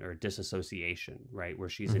separation or disassociation, right? Where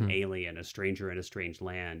she's an alien, a stranger in a strange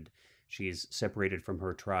land. She's separated from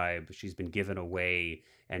her tribe. She's been given away,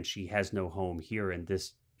 and she has no home here in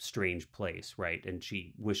this strange place, right? And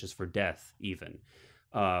she wishes for death, even.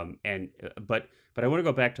 But I want to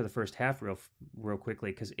go back to the first half real quickly,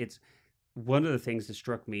 because it's one of the things that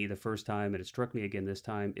struck me the first time, and it struck me again this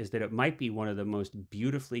time, is that it might be one of the most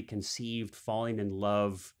beautifully conceived falling in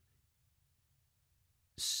love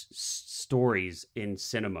stories in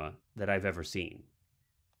cinema that I've ever seen.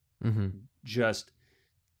 Just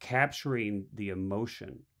capturing the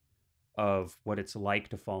emotion of what it's like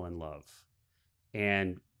to fall in love,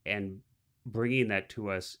 and bringing that to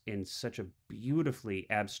us in such a beautifully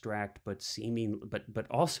abstract but but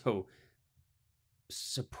also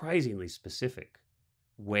surprisingly specific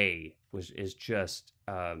way is just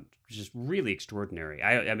really extraordinary.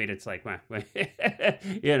 I mean, it's like,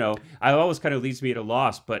 it always kind of leaves me at a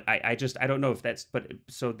loss, but I don't know if that's, but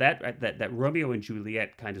so that Romeo and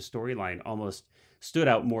Juliet kind of storyline almost stood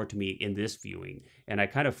out more to me in this viewing, and I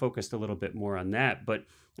kind of focused a little bit more on that. But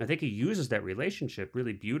I think he uses that relationship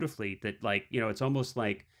really beautifully, that like, it's almost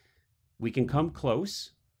like we can come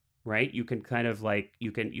close, right? You can kind of like,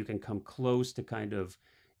 you can come close to kind of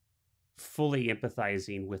fully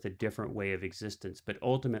empathizing with a different way of existence, but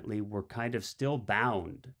ultimately we're kind of still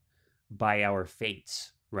bound by our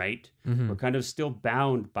fates, right? We're kind of still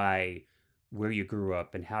bound by where you grew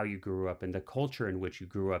up and how you grew up and the culture in which you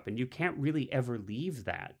grew up, and you can't really ever leave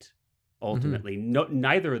that. Ultimately,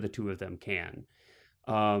 neither of the two of them can.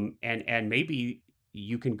 And maybe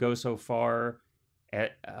you can go so far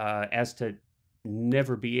as to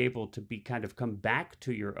never be able to be kind of come back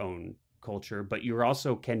to your own culture, but you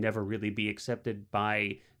also can never really be accepted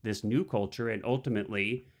by this new culture. And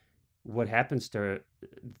ultimately, what happens to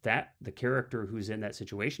the character who's in that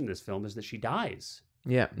situation in this film is that she dies.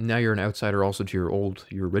 Yeah, now you're an outsider also to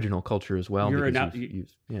your original culture as well.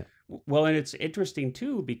 Well, and it's interesting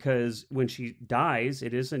too, because when she dies,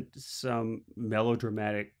 it isn't some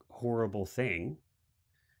melodramatic, horrible thing.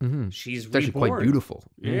 She's reborn. Actually quite beautiful.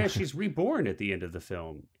 Yeah, she's reborn at the end of the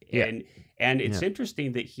film. And it's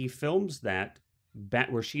interesting that he films that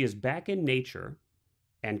where she is back in nature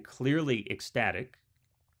and clearly ecstatic,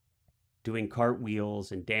 doing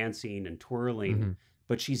cartwheels and dancing and twirling,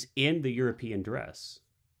 but she's in the European dress.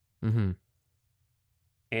 Mm-hmm.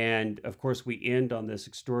 And of course, we end on this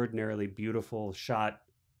extraordinarily beautiful shot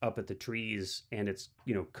up at the trees, and it's,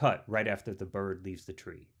 cut right after the bird leaves the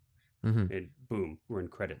tree. Mm-hmm. And boom, we're in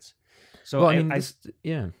credits. So well, I mean,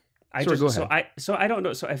 yeah. I Sorry, just go ahead. so I don't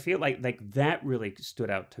know. So I feel like that really stood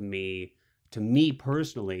out to me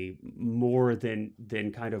personally, more than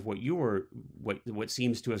kind of what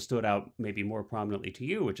seems to have stood out maybe more prominently to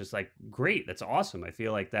you, which is like, great, that's awesome. I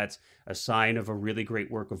feel like that's a sign of a really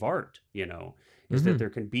great work of art, is that there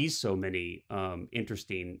can be so many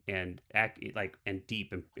interesting and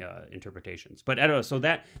deep interpretations. But I don't know. So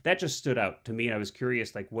that just stood out to me, and I was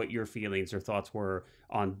curious, like, what your feelings or thoughts were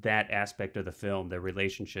on that aspect of the film, the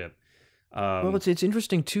relationship. Well, it's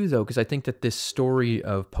interesting too, though, because I think that this story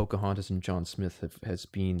of Pocahontas and John Smith has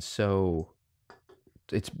been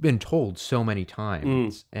it's been told so many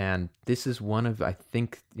times, and this is one of, I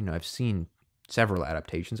think, I've seen several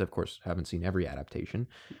adaptations. Of course, haven't seen every adaptation,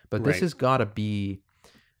 but this has got to be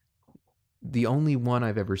the only one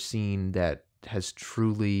I've ever seen that has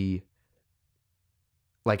truly,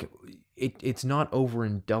 like, it's not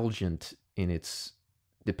overindulgent in its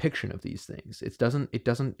depiction of these things. It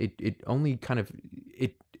only kind of,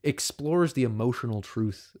 it explores the emotional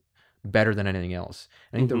truth better than anything else.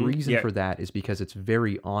 And I think the reason for that is because it's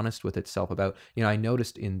very honest with itself about, I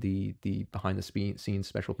noticed in the behind the scenes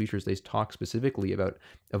special features, they talk specifically about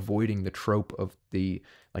avoiding the trope of the,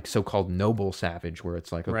 like, so-called noble savage, where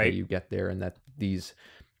it's like, okay, you get there and that these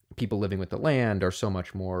people living with the land are so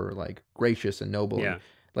much more, like, gracious and noble. Yeah. And,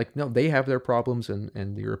 like, no, they have their problems and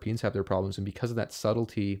the Europeans have their problems. And because of that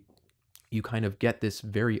subtlety, you kind of get this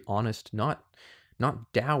very honest, not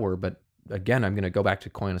dour, but again, I'm going to go back to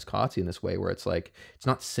Koyaanisqatsi in this way, where it's like, it's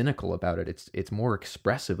not cynical about it. It's more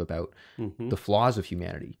expressive about the flaws of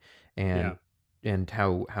humanity and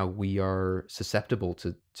how we are susceptible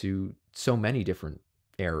to so many different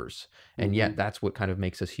errors. And yet that's what kind of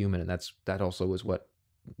makes us human. And that also is what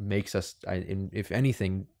makes us, if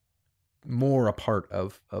anything, more a part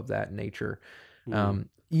of that nature.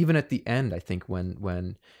 Even at the end, I think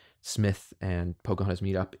when Smith and Pocahontas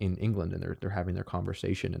meet up in England and they're having their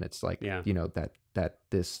conversation, and it's like,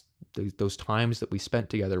 those times that we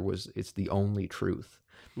spent together it's the only truth.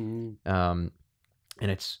 And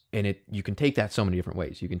you can take that so many different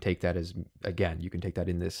ways. You can take that as, again, you can take that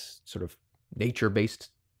in this sort of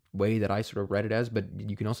nature-based way that I sort of read it as, but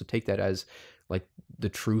you can also take that as, like, the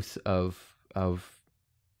truth of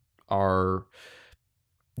our,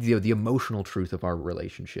 the emotional truth of our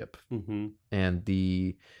relationship. And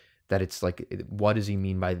that it's like, what does he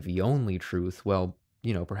mean by the only truth? Well,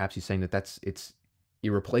 perhaps he's saying that it's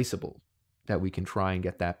irreplaceable, that we can try and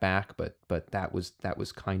get that back, but that was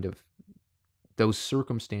kind of, those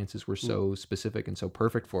circumstances were so specific and so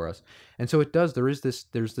perfect for us. And so there's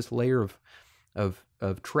this layer of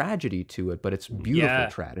tragedy to it, but it's beautiful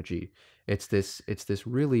tragedy. It's this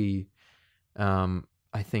really,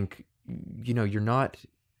 I think, you're not,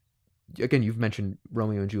 again, you've mentioned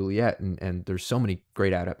Romeo and Juliet, and there's so many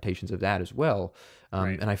great adaptations of that as well.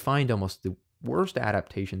 And I find almost the worst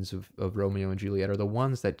adaptations of Romeo and Juliet are the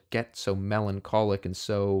ones that get so melancholic and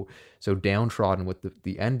so downtrodden with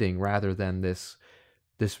the ending, rather than this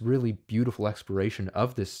really beautiful exploration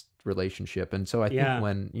of this relationship. And so I think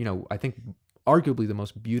I think arguably the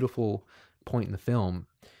most beautiful point in the film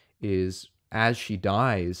is as she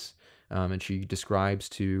dies, and she describes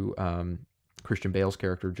to Christian Bale's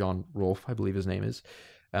character, John Rolfe, I believe his name is.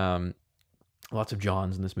 Lots of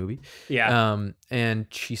Johns in this movie. And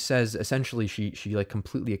she says, essentially, she like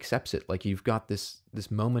completely accepts it. Like, you've got this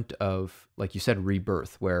moment of, like you said,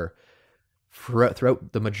 rebirth, where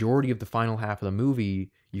throughout the majority of the final half of the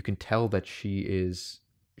movie, you can tell that she is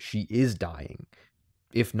dying.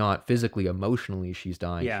 If not physically, emotionally, she's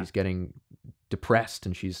dying. She's getting depressed,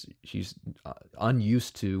 and she's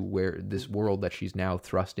unused to this world that she's now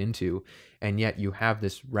thrust into. And yet you have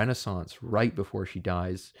this renaissance right before she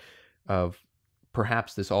dies of,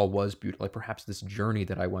 perhaps this all was beautiful. Like, perhaps this journey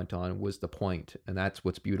that I went on was the point, and that's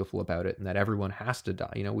what's beautiful about it. And that everyone has to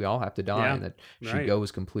die. We all have to die, and that she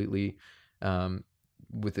goes completely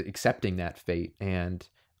with accepting that fate, and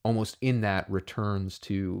almost in that returns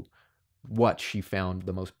to what she found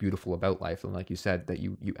the most beautiful about life. And like you said, that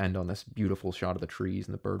you end on this beautiful shot of the trees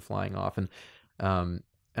and the bird flying off. And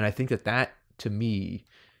I think that to me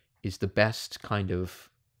is the best kind of,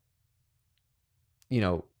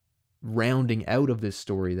 rounding out of this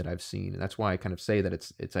story that I've seen. And that's why I kind of say that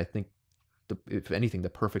it's I think, if anything, the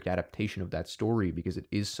perfect adaptation of that story, because it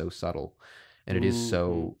is so subtle and it is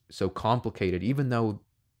so complicated, even though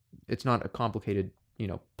it's not a complicated,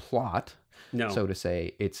 plot, No. so to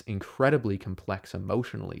say. It's incredibly complex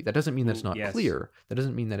emotionally. That doesn't mean that it's not clear. That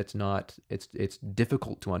doesn't mean that it's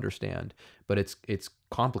difficult to understand, but it's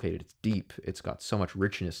complicated. It's deep. It's got so much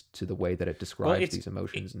richness to the way that it describes these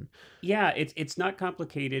emotions. It's not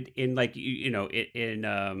complicated in like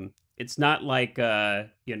it's not like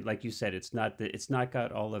like you said, it's not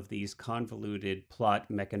got all of these convoluted plot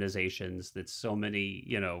mechanizations that so many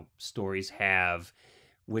stories have,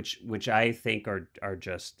 which I think are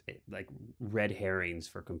just like red herrings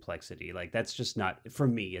for complexity. Like that's just not, for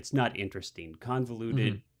me, it's not interesting.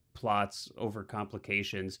 Convoluted plots, over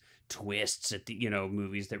complications, twists at the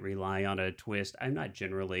movies that rely on a twist. I'm not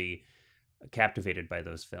generally captivated by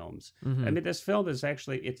those films. I mean, this film is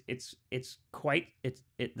actually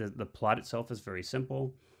the plot itself is very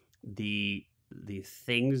simple. The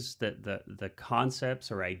things that the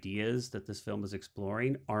concepts or ideas that this film is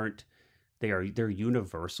exploring they're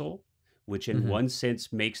universal, which in one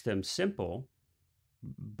sense makes them simple,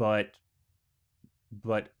 but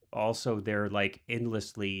also they're like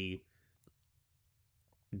endlessly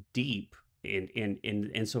deep in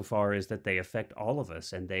insofar as that they affect all of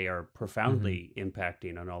us and they are profoundly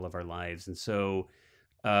impacting on all of our lives. And so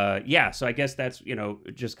so I guess that's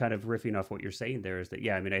just kind of riffing off what you're saying there, is that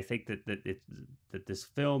I mean, I think that this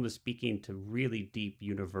film is speaking to really deep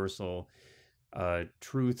universal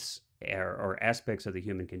truths or aspects of the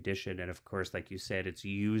human condition. And of course, like you said, it's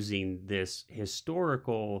using this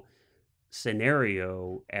historical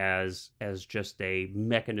scenario as just a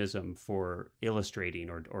mechanism for illustrating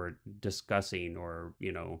or discussing or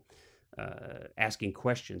asking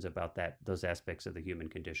questions about those aspects of the human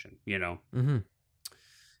condition.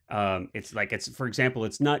 For example,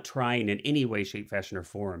 it's not trying in any way, shape, fashion, or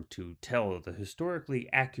form to tell the historically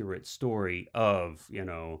accurate story of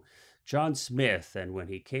John Smith and when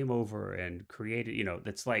he came over and created,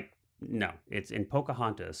 that's like, no, it's in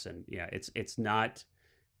Pocahontas. And it's not,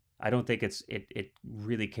 I don't think it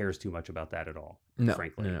really cares too much about that at all. No,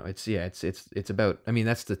 frankly. No. It's about, I mean,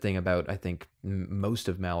 that's the thing about, I think, most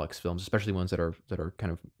of Malick's films, especially ones that are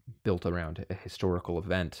kind of built around a historical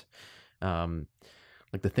event.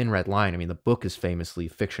 Like The Thin Red Line. I mean, the book is famously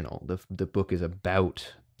fictional. The book is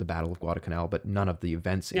about the Battle of Guadalcanal, but none of the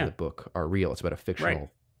events in the book are real. It's about a fictional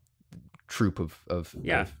troop of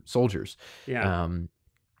soldiers. Yeah.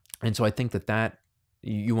 And so I think that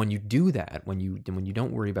when you do that, when you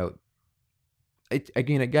don't worry about it,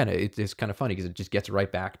 again, it's kind of funny because it just gets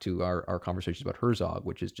right back to our conversations about Herzog,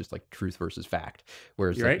 which is just like truth versus fact.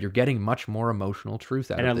 Whereas you're getting much more emotional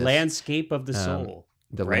truth out of this. And a landscape of the soul.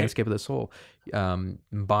 Landscape of the soul,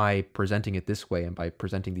 by presenting it this way and by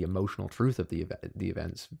presenting the emotional truth of the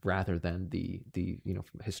events rather than the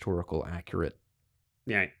historical accurate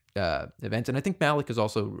events. And I think Malick is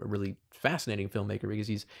also a really fascinating filmmaker because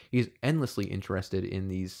he's endlessly interested in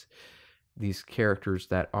these characters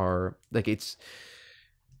that are like,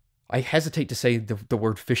 I hesitate to say the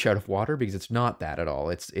word fish out of water because it's not that at all.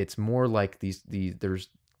 It's more like there's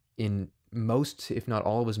in most, if not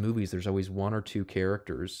all of his movies, there's always one or two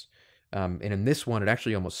characters. And in this one, it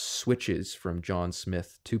actually almost switches from John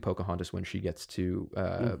Smith to Pocahontas when she gets to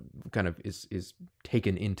kind of is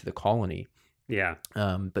taken into the colony. Yeah.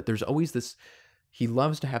 But there's always this, he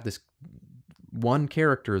loves to have this one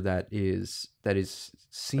character that is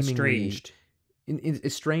seemingly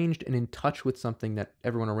estranged and in touch with something that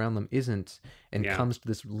everyone around them isn't, and comes to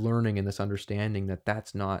this learning and this understanding that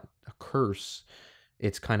that's not a curse.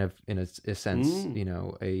 It's kind of, in a sense,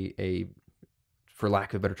 a for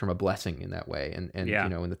lack of a better term, a blessing in that way. And in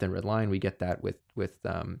The Thin Red Line, we get that with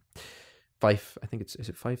Fife. I think is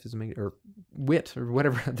it Fife is or Wit or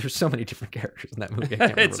whatever. There's so many different characters in that movie. I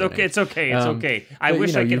can't remember It's okay. It's okay. I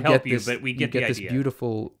wish I could help you, but we get the idea. This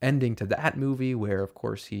beautiful ending to that movie where, of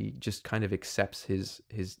course, he just kind of accepts his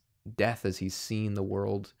death as he's seen the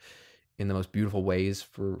world in the most beautiful ways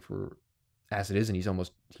for as it is, and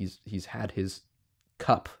he's had his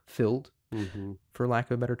cup filled, for lack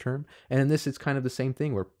of a better term. And in this, it's kind of the same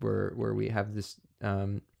thing where we have this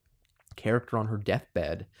character on her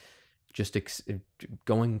deathbed, just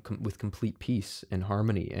going with complete peace and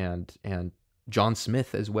harmony, and John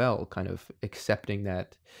Smith as well, kind of accepting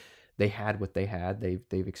that they had what they had,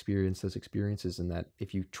 they've experienced those experiences, and that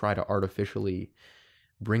if you try to artificially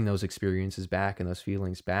bring those experiences back and those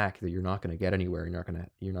feelings back, that you're not going to get anywhere.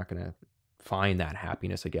 You're not going to find that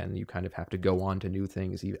happiness again. You kind of have to go on to new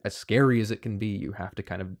things. As scary as it can be, you have to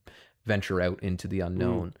kind of venture out into the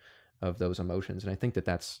unknown of those emotions. And I think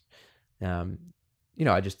that's, I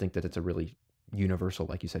just think that it's a really universal,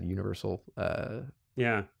 like you said, universal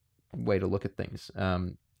way to look at things.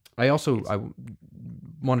 I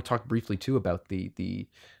want to talk briefly too about the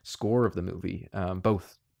score of the movie,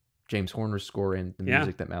 both James Horner's score and the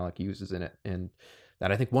music that Malick uses in it. And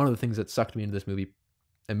that, I think, one of the things that sucked me into this movie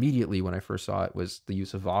immediately when I first saw it was the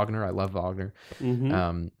use of Wagner. I love Wagner.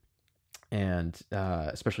 And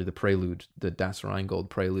especially the prelude, the Das Rheingold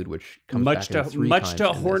prelude, which comes much back much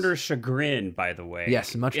to Horner's chagrin, by the way.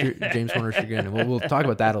 Yes, much to James Horner's chagrin, and we'll talk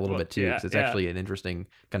about that a little bit too, because it's actually an interesting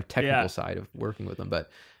kind of technical side of working with them. But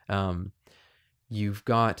you've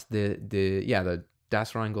got the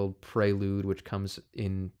Das Rheingold prelude, which comes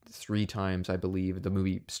in 3 times, I believe. The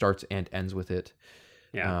movie starts and ends with it,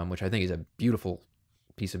 which I think is a beautiful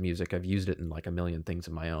piece of music. I've used it in like a million things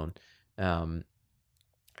of my own.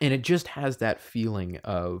 And it just has that feeling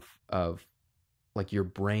of like your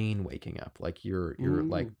brain waking up, like you're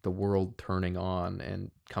like the world turning on and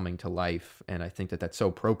coming to life. And I think that that's so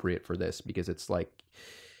appropriate for this, because it's like,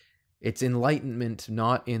 it's enlightenment,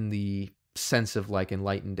 not in the sense of like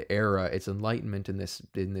enlightened era. It's enlightenment in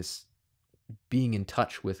this being in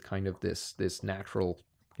touch with kind of this natural,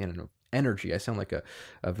 I don't know, energy. I sound like a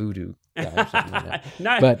voodoo guy or something like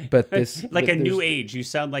that. but this like a new age. You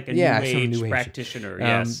sound like a new age practitioner.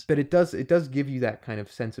 Yes, but it does give you that kind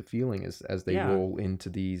of sense of feeling as they roll into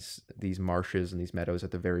these marshes and these meadows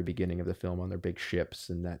at the very beginning of the film on their big ships,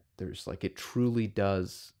 and that there's like, it truly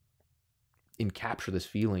does capture this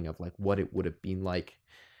feeling of like what it would have been like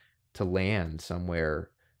to land somewhere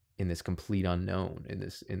in this complete unknown, in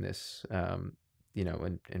this you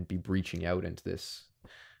know, and be breaching out into this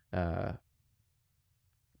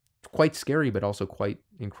quite scary but also quite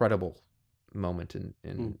incredible moment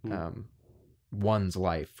in one's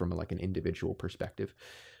life from like an individual perspective.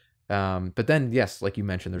 But then, yes, like you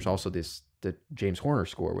mentioned, there's also the James Horner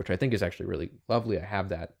score, which I think is actually really lovely. I have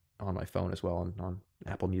that on my phone as well, on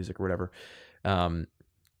Apple Music or whatever.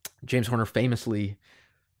 James Horner famously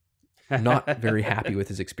not very happy with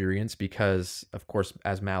his experience because, of course,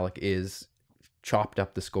 as Malick is, chopped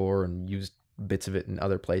up the score and used bits of it in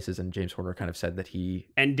other places, and James Horner kind of said that he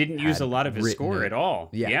didn't use a lot of his score at all.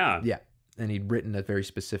 Yeah, and he'd written a very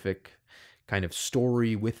specific kind of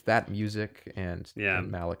story with that music, and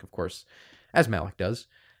Malick, of course, as Malick does,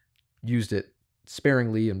 used it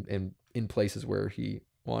sparingly and in places where he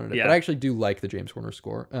wanted it. But I actually do like the James Horner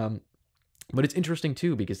score. But it's interesting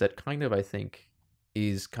too, because that kind of, I think,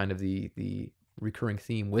 is kind of the recurring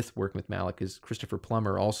theme with working with Malick. Is Christopher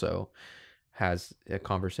Plummer also has a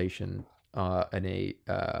conversation in a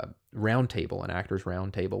roundtable, an actors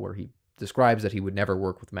roundtable, where he describes that he would never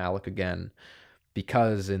work with Malick again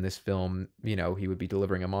because in this film, you know, he would be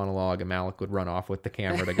delivering a monologue and Malick would run off with the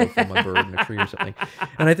camera to go film a bird in a tree or something.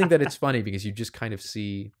 And I think that it's funny because you just kind of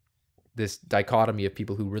see this dichotomy of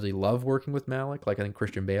people who really love working with Malick. Like I think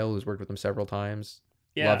Christian Bale, who's worked with him several times,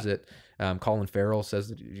 loves it. Colin Farrell says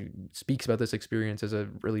that he speaks about this experience as a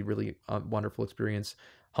really, really wonderful experience.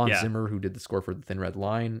 Hans Zimmer, who did the score for The Thin Red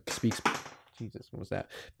Line, speaks, Jesus, what was that?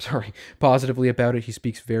 Sorry, positively about it. He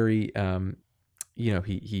speaks very, you know,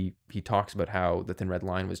 he talks about how The Thin Red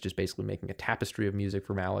Line was just basically making a tapestry of music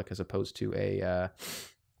for Malick, as opposed to making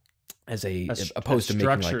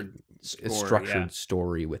like a structured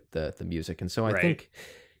story with the music. And so I think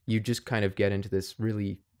you just kind of get into this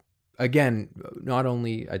really, again, not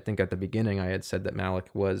only, I think at the beginning I had said that Malick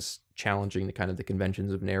was challenging the kind of the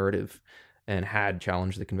conventions of narrative and had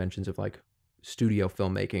challenged the conventions of like studio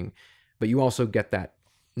filmmaking, but you also get that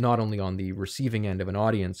not only on the receiving end of an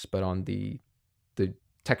audience, but on the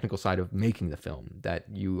technical side of making the film, that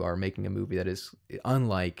you are making a movie that is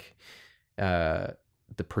unlike the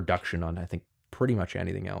production on, I think, pretty much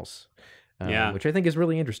anything else. Which I think is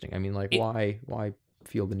really interesting. I mean, like, why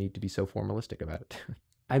feel the need to be so formalistic about it?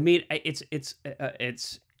 I mean, it's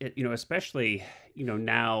you know, especially, you know,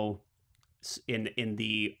 now in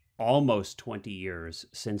the almost 20 years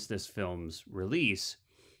since this film's release,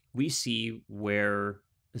 we see where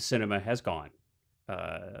the cinema has gone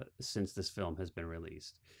since this film has been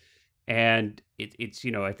released. And it's,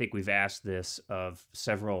 you know, I think we've asked this of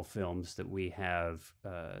several films that we have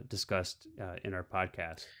discussed in our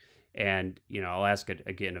podcast. And, you know, I'll ask it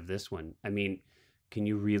again of this one. I mean, can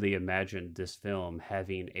you really imagine this film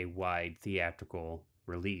having a wide theatrical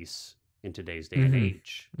release in today's day and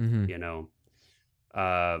age? You know,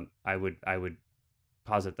 I would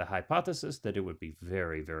posit the hypothesis that it would be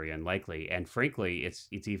very, very unlikely. And frankly, it's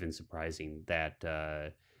even surprising that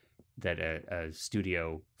a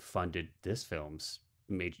studio funded this film's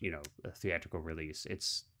a theatrical release.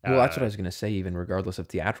 It's well, that's what I was going to say. Even regardless of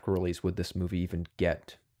theatrical release, would this movie even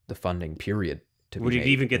get the funding period? Would it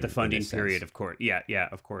even get the funding period? Of course. Yeah,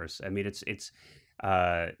 of course. I mean, it's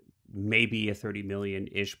maybe a $30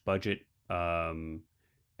 million-ish budget.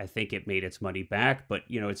 I think it made its money back. But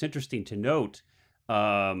it's interesting to note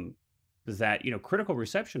that critical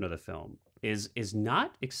reception of the film is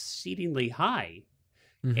not exceedingly high,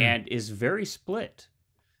 and is very split.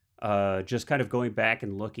 Just kind of going back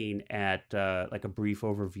and looking at like a brief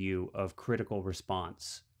overview of critical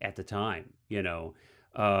response at the time,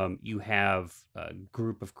 you have a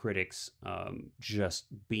group of critics just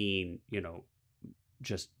being,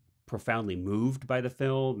 just profoundly moved by the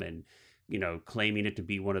film, and claiming it to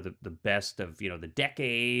be one of the best of the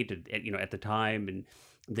decade, at the time. And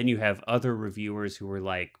then you have other reviewers who were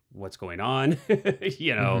like, what's going on? Which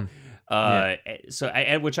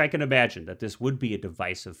I can imagine that this would be a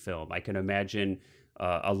divisive film. I can imagine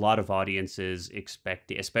a lot of audiences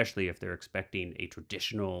expecting, especially if they're expecting a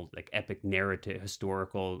traditional, like,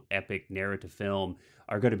 historical epic narrative film,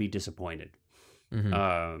 are going to be disappointed.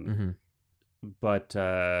 But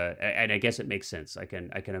and I guess it makes sense. I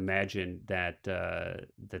can imagine that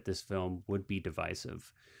that this film would be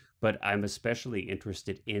divisive. But I'm especially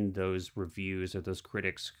interested in those reviews, or those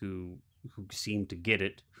critics who seem to get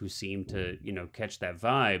it, who seem to catch that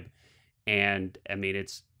vibe. And I mean,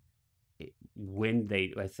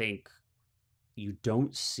 I think you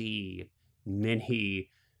don't see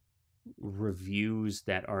many reviews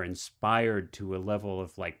that are inspired to a level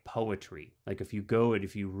of like poetry. Like if you go and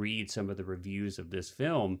if you read some of the reviews of this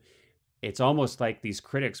film, it's almost like these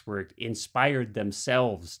critics were inspired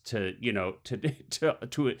themselves to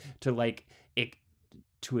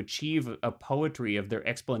to achieve a poetry of their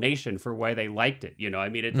explanation for why they liked it. I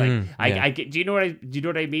mean, it's like, I get, do you know what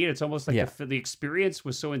I mean? It's almost like the experience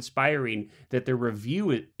was so inspiring that the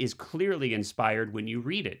review is clearly inspired when you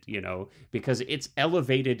read it, because it's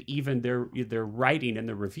elevated even their writing in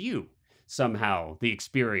the review somehow, the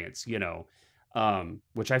experience,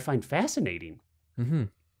 which I find fascinating.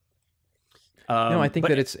 No, I think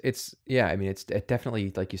that it's I mean, it's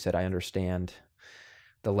definitely, like you said, I understand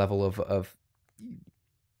the level of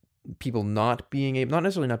people not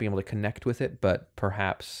necessarily not being able to connect with it, but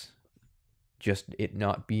perhaps just it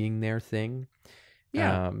not being their thing.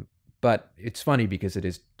 Yeah. But it's funny because it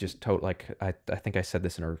is just like I think I said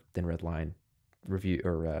this in our Thin Red Line review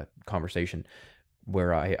or conversation,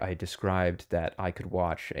 where I described that I could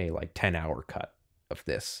watch a like 10-hour cut of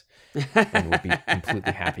this and would be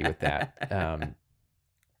completely happy with that.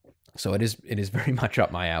 So it is very much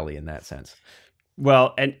up my alley in that sense.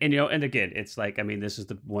 Well, and again, it's like, I mean, this is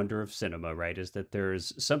the wonder of cinema, right? Is that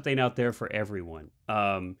there's something out there for everyone.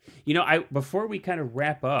 Before we kind of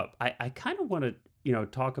wrap up, I kind of want to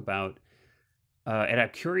talk about, and I'm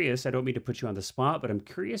curious. I don't mean to put you on the spot, but I'm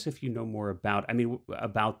curious if you know more about. I mean,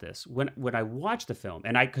 about this. When I watch the film,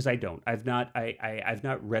 and because I've not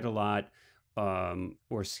read a lot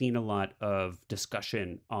or seen a lot of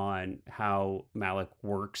discussion on how Malick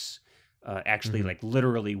works, actually like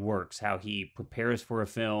literally works, how he prepares for a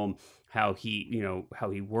film, how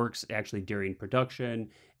he works actually during production,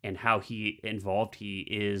 and how involved he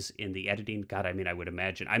is in the editing. God, I mean, I would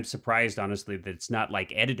imagine. I'm surprised, honestly, that it's not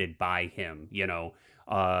like edited by him.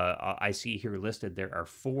 I see here listed there are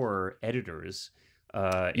 4 editors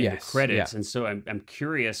in the credits, and so I'm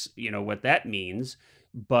curious, what that means.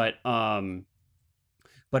 But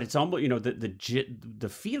it's almost the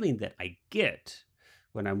feeling that I get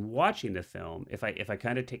when I'm watching the film, if I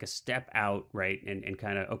kind of take a step out, right, and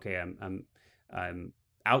kind of, okay, I'm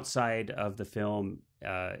outside of the film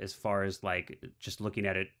as far as like just looking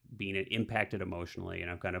at it being impacted emotionally,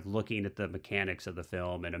 and I'm kind of looking at the mechanics of the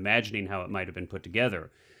film and imagining how it might have been put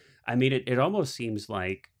together. I mean, it almost seems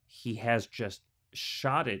like he has just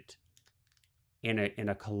shot it in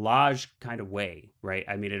a collage kind of way, right?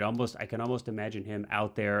 I mean, I can almost imagine him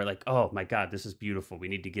out there like, oh my God, this is beautiful. We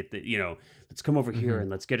need to get let's come over here and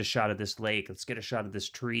let's get a shot of this lake. Let's get a shot of this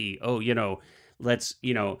tree. Oh,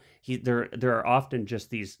 there are often just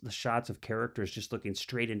these shots of characters just looking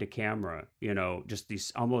straight into camera, just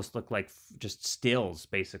these almost look like just stills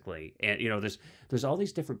basically. And, there's all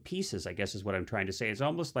these different pieces, I guess is what I'm trying to say. It's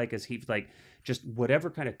almost like as he's like, just whatever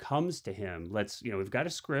kind of comes to him. We've got a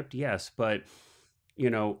script, yes, but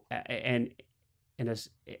and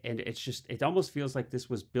it's just, it almost feels like this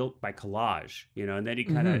was built by collage, and then he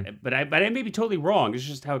kind of, but I may be totally wrong. It's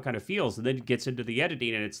just how it kind of feels. And then it gets into the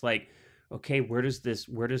editing and it's like, okay, where does this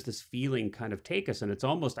feeling kind of take us? And it's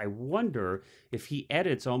almost, I wonder if he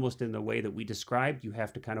edits almost in the way that we described, you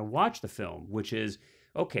have to kind of watch the film, which is,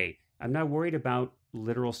 okay, I'm not worried about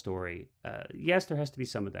literal story. Yes, there has to be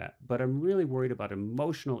some of that, but I'm really worried about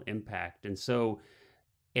emotional impact. And so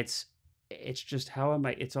it's just,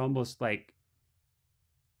 it's almost like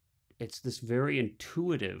it's this very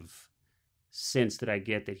intuitive sense that I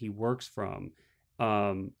get that he works from.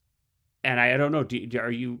 And I don't know,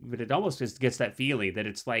 are you, but it almost just gets that feeling that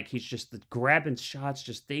it's like he's just grabbing shots,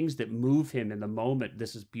 just things that move him in the moment.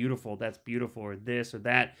 This is beautiful, that's beautiful, or this or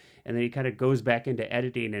that. And then he kind of goes back into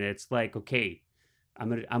editing, and it's like, okay, I'm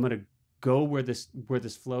gonna go where this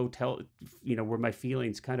flow where my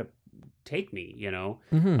feelings kind of take me,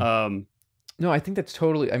 Mm-hmm. No, I think that's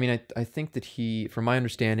totally, I mean, I think that from my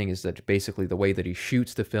understanding, is that basically the way that he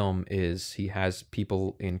shoots the film is he has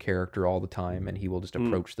people in character all the time, and he will just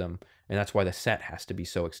approach them. And that's why the set has to be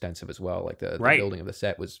so extensive as well. Like the building of the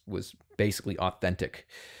set was basically authentic.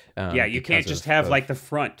 Yeah, you can't just have like the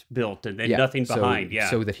front built and then nothing behind.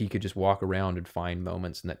 So that he could just walk around and find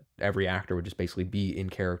moments, and that every actor would just basically be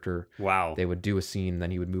in character. Wow. They would do a scene,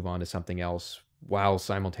 then he would move on to something else while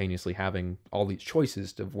simultaneously having all these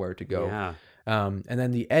choices of where to go. Yeah. And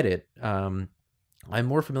then the edit, I'm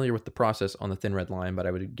more familiar with the process on the Thin Red Line, but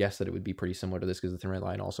I would guess that it would be pretty similar to this, because the Thin Red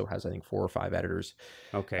Line also has, I think, 4 or 5 editors.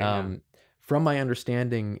 Okay. From my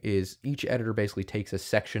understanding, is each editor basically takes a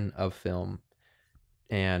section of film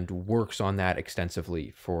and works on that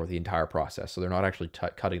extensively for the entire process. So they're not actually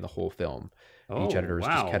cutting the whole film. Each editor is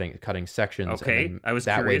just cutting sections. Okay, and I was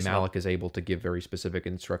that way curious. Malick is able to give very specific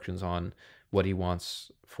instructions on what he wants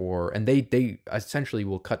for, and they essentially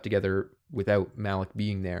will cut together without Malick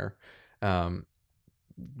being there,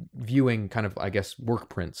 viewing kind of, I guess, work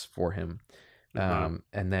prints for him. And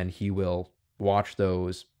then he will watch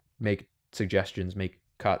those, make suggestions, make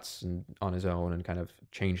cuts on his own, and kind of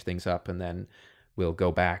change things up, and then we'll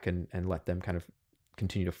go back and let them kind of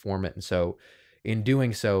continue to form it. And so in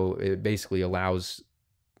doing so, it basically allows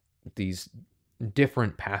these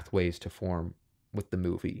different pathways to form with the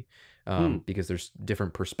movie, because there's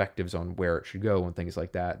different perspectives on where it should go and things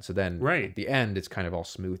like that. So then at the end, it's kind of all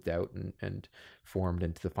smoothed out and formed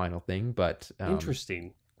into the final thing. But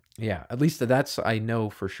interesting. Yeah, at least I know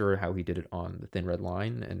for sure how he did it on the Thin Red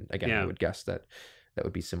Line. And again, I would guess that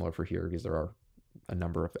would be similar for here, because there are a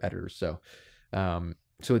number of editors. So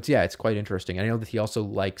it's quite interesting. I know that he also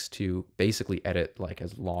likes to basically edit like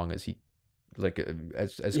as long as he, like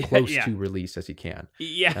as close to release as he can.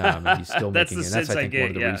 Yeah, he's still making, and that's, I think, one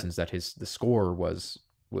of the reasons that the score was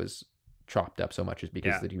chopped up so much, is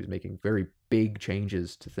because that he was making very big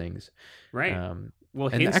changes to things. Right. Well,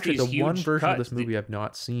 and actually, the one version of this movie I've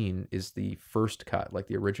not seen is the first cut, like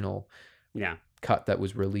the original cut that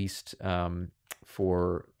was released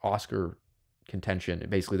for Oscar contention.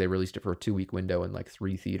 Basically, they released it for a 2-week window in like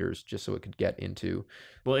 3 theaters, just so it could get into.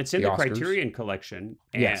 Well, it's in the Criterion collection.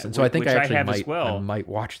 Yes, and so I think I actually I might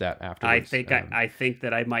watch that afterwards. I think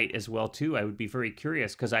that I might as well too. I would be very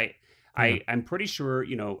curious, because I'm pretty sure,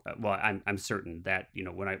 well, I'm certain that,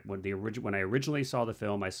 when I originally saw the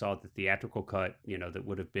film, I saw the theatrical cut, that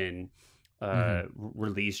would have been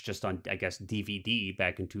released just on, I guess, DVD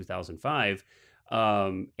back in 2005,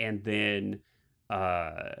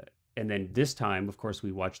 and then this time, of course,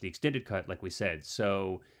 we watched the extended cut, like we said.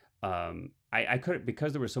 So I couldn't,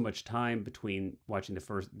 because there was so much time between watching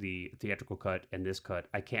the theatrical cut and this cut,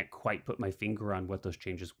 I can't quite put my finger on what those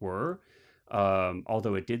changes were.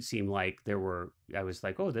 Although it did seem like I was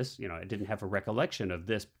like, oh, this, I didn't have a recollection of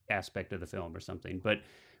this aspect of the film or something, but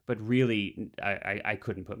really I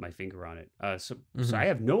couldn't put my finger on it. So I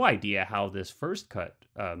have no idea how this first cut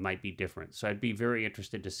might be different. So I'd be very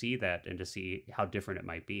interested to see that, and to see how different it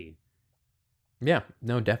might be. Yeah,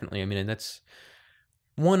 no, definitely. I mean, and that's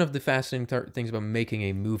one of the fascinating things about making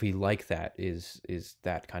a movie like that, is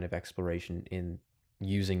that kind of exploration in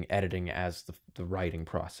using editing as the writing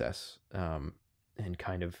process, and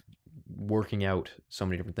kind of working out so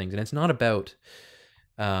many different things. And it's not about,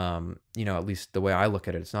 at least the way I look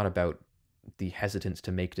at it, it's not about the hesitance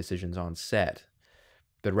to make decisions on set,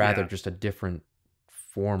 but rather just a different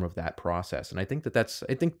form of that process. And I think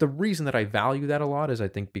I think the reason that I value that a lot is, I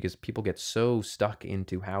think, because people get so stuck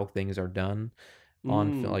into how things are done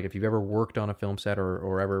on film. Like, if you've ever worked on a film set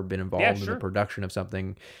or ever been involved in the production of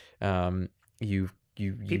something,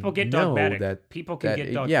 people get dogmatic. People can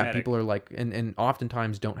get dogmatic. Yeah, people are like, and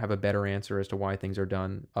oftentimes don't have a better answer as to why things are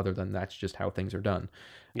done, other than that's just how things are done.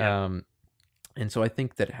 Yeah. And so I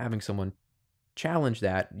think that having someone challenge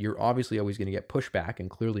that, you're obviously always going to get pushback, and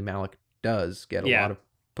clearly Malick does get a lot of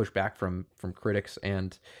pushback from critics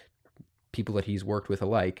and people that he's worked with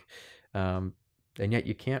alike. And yet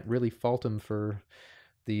you can't really fault him for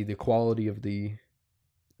the quality of the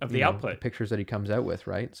output, the pictures that he comes out with,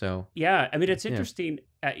 right? So yeah, I mean, it's interesting.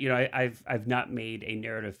 I've not made a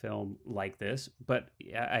narrative film like this, but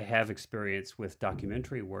I have experience with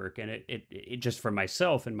documentary work, and it just, for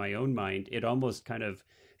myself in my own mind, it almost kind of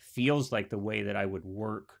feels like the way that I would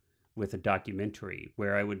work with a documentary,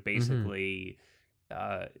 where I would basically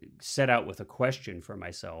set out with a question for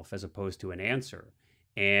myself as opposed to an answer.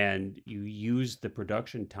 And you use the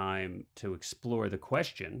production time to explore the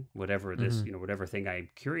question, whatever this, whatever thing I'm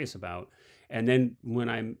curious about. And then when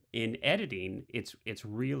I'm in editing, it's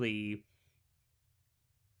really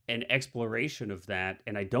an exploration of that,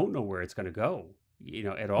 and I don't know where it's going to go,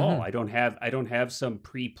 at all. I don't have some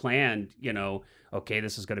pre-planned, okay,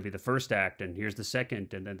 this is going to be the first act, and here's the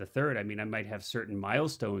second, and then the third. I mean, I might have certain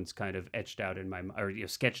milestones kind of etched out in my, or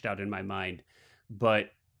sketched out in my mind, but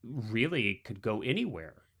really it could go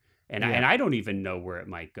anywhere, and I don't even know where it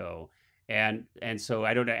might go. And so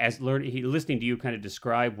I don't know. As listening to you kind of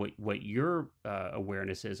describe what your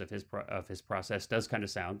awareness is of his process does kind of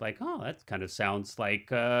sound like, oh, that kind of sounds like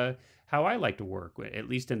how I like to work, at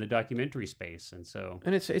least in the documentary space.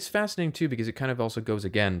 And it's fascinating too, because it kind of also goes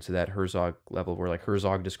again to that Herzog level, where like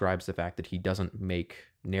Herzog describes the fact that he doesn't make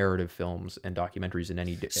narrative films and documentaries in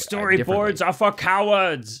any storyboards are for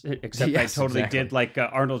cowards. Except I totally did like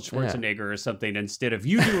Arnold Schwarzenegger or something instead of,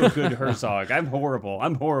 you do a good Herzog. I'm horrible.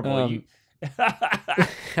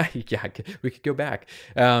 Yeah, we could go back,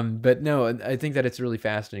 but no, I think that it's really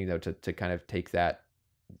fascinating though to kind of take that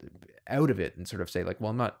out of it and sort of say like, well,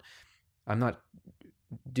 I'm not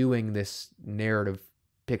doing this narrative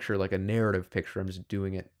picture like a narrative picture. I'm just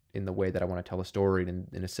doing it in the way that I want to tell a story, and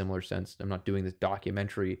in a similar sense, I'm not doing this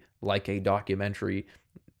documentary like a documentary.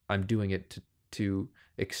 I'm doing it to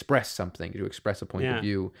express something, to express a point of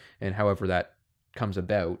view, and however that comes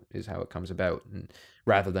about is how it comes about, and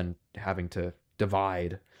rather than having to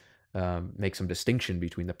divide, make some distinction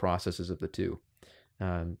between the processes of the two.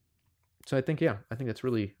 So I think that's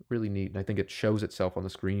really, really neat, and I think it shows itself on the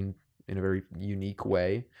screen in a very unique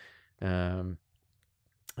way, and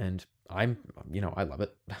I love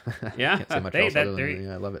it. Yeah, can't say much else other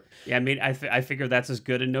than, I love it. Yeah, I mean, I figure that's as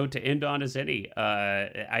good a note to end on as any.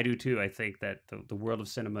 I do too. I think that the world of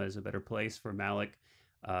cinema is a better place for Malick.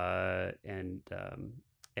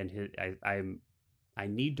 I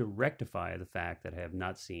need to rectify the fact that I have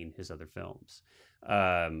not seen his other films.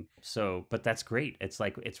 But that's great. It's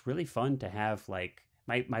like, it's really fun to have, like,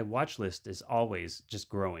 my watch list is always just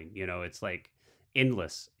growing, it's like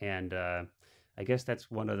endless. And, I guess that's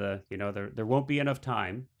one of the, there won't be enough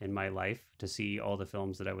time in my life to see all the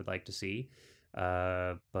films that I would like to see.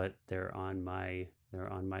 But they're on my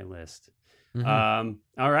list. All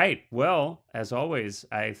right. Well, as always,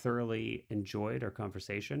 I thoroughly enjoyed our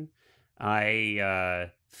conversation.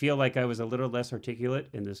 I feel like I was a little less articulate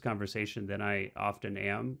in this conversation than I often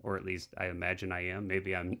am, or at least I imagine I am.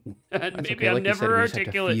 Maybe I'm maybe I'm never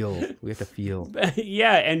articulate. We have to feel.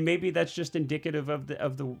 Yeah, and maybe that's just indicative of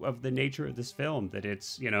the nature of this film, that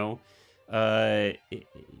it's,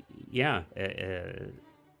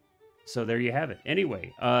 so there you have it.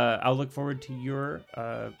 Anyway, I'll look forward to your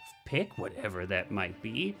pick, whatever that might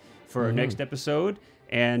be, for our next episode.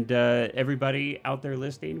 And everybody out there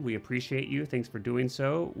listening, we appreciate you. Thanks for doing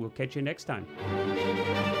so. We'll catch you next time.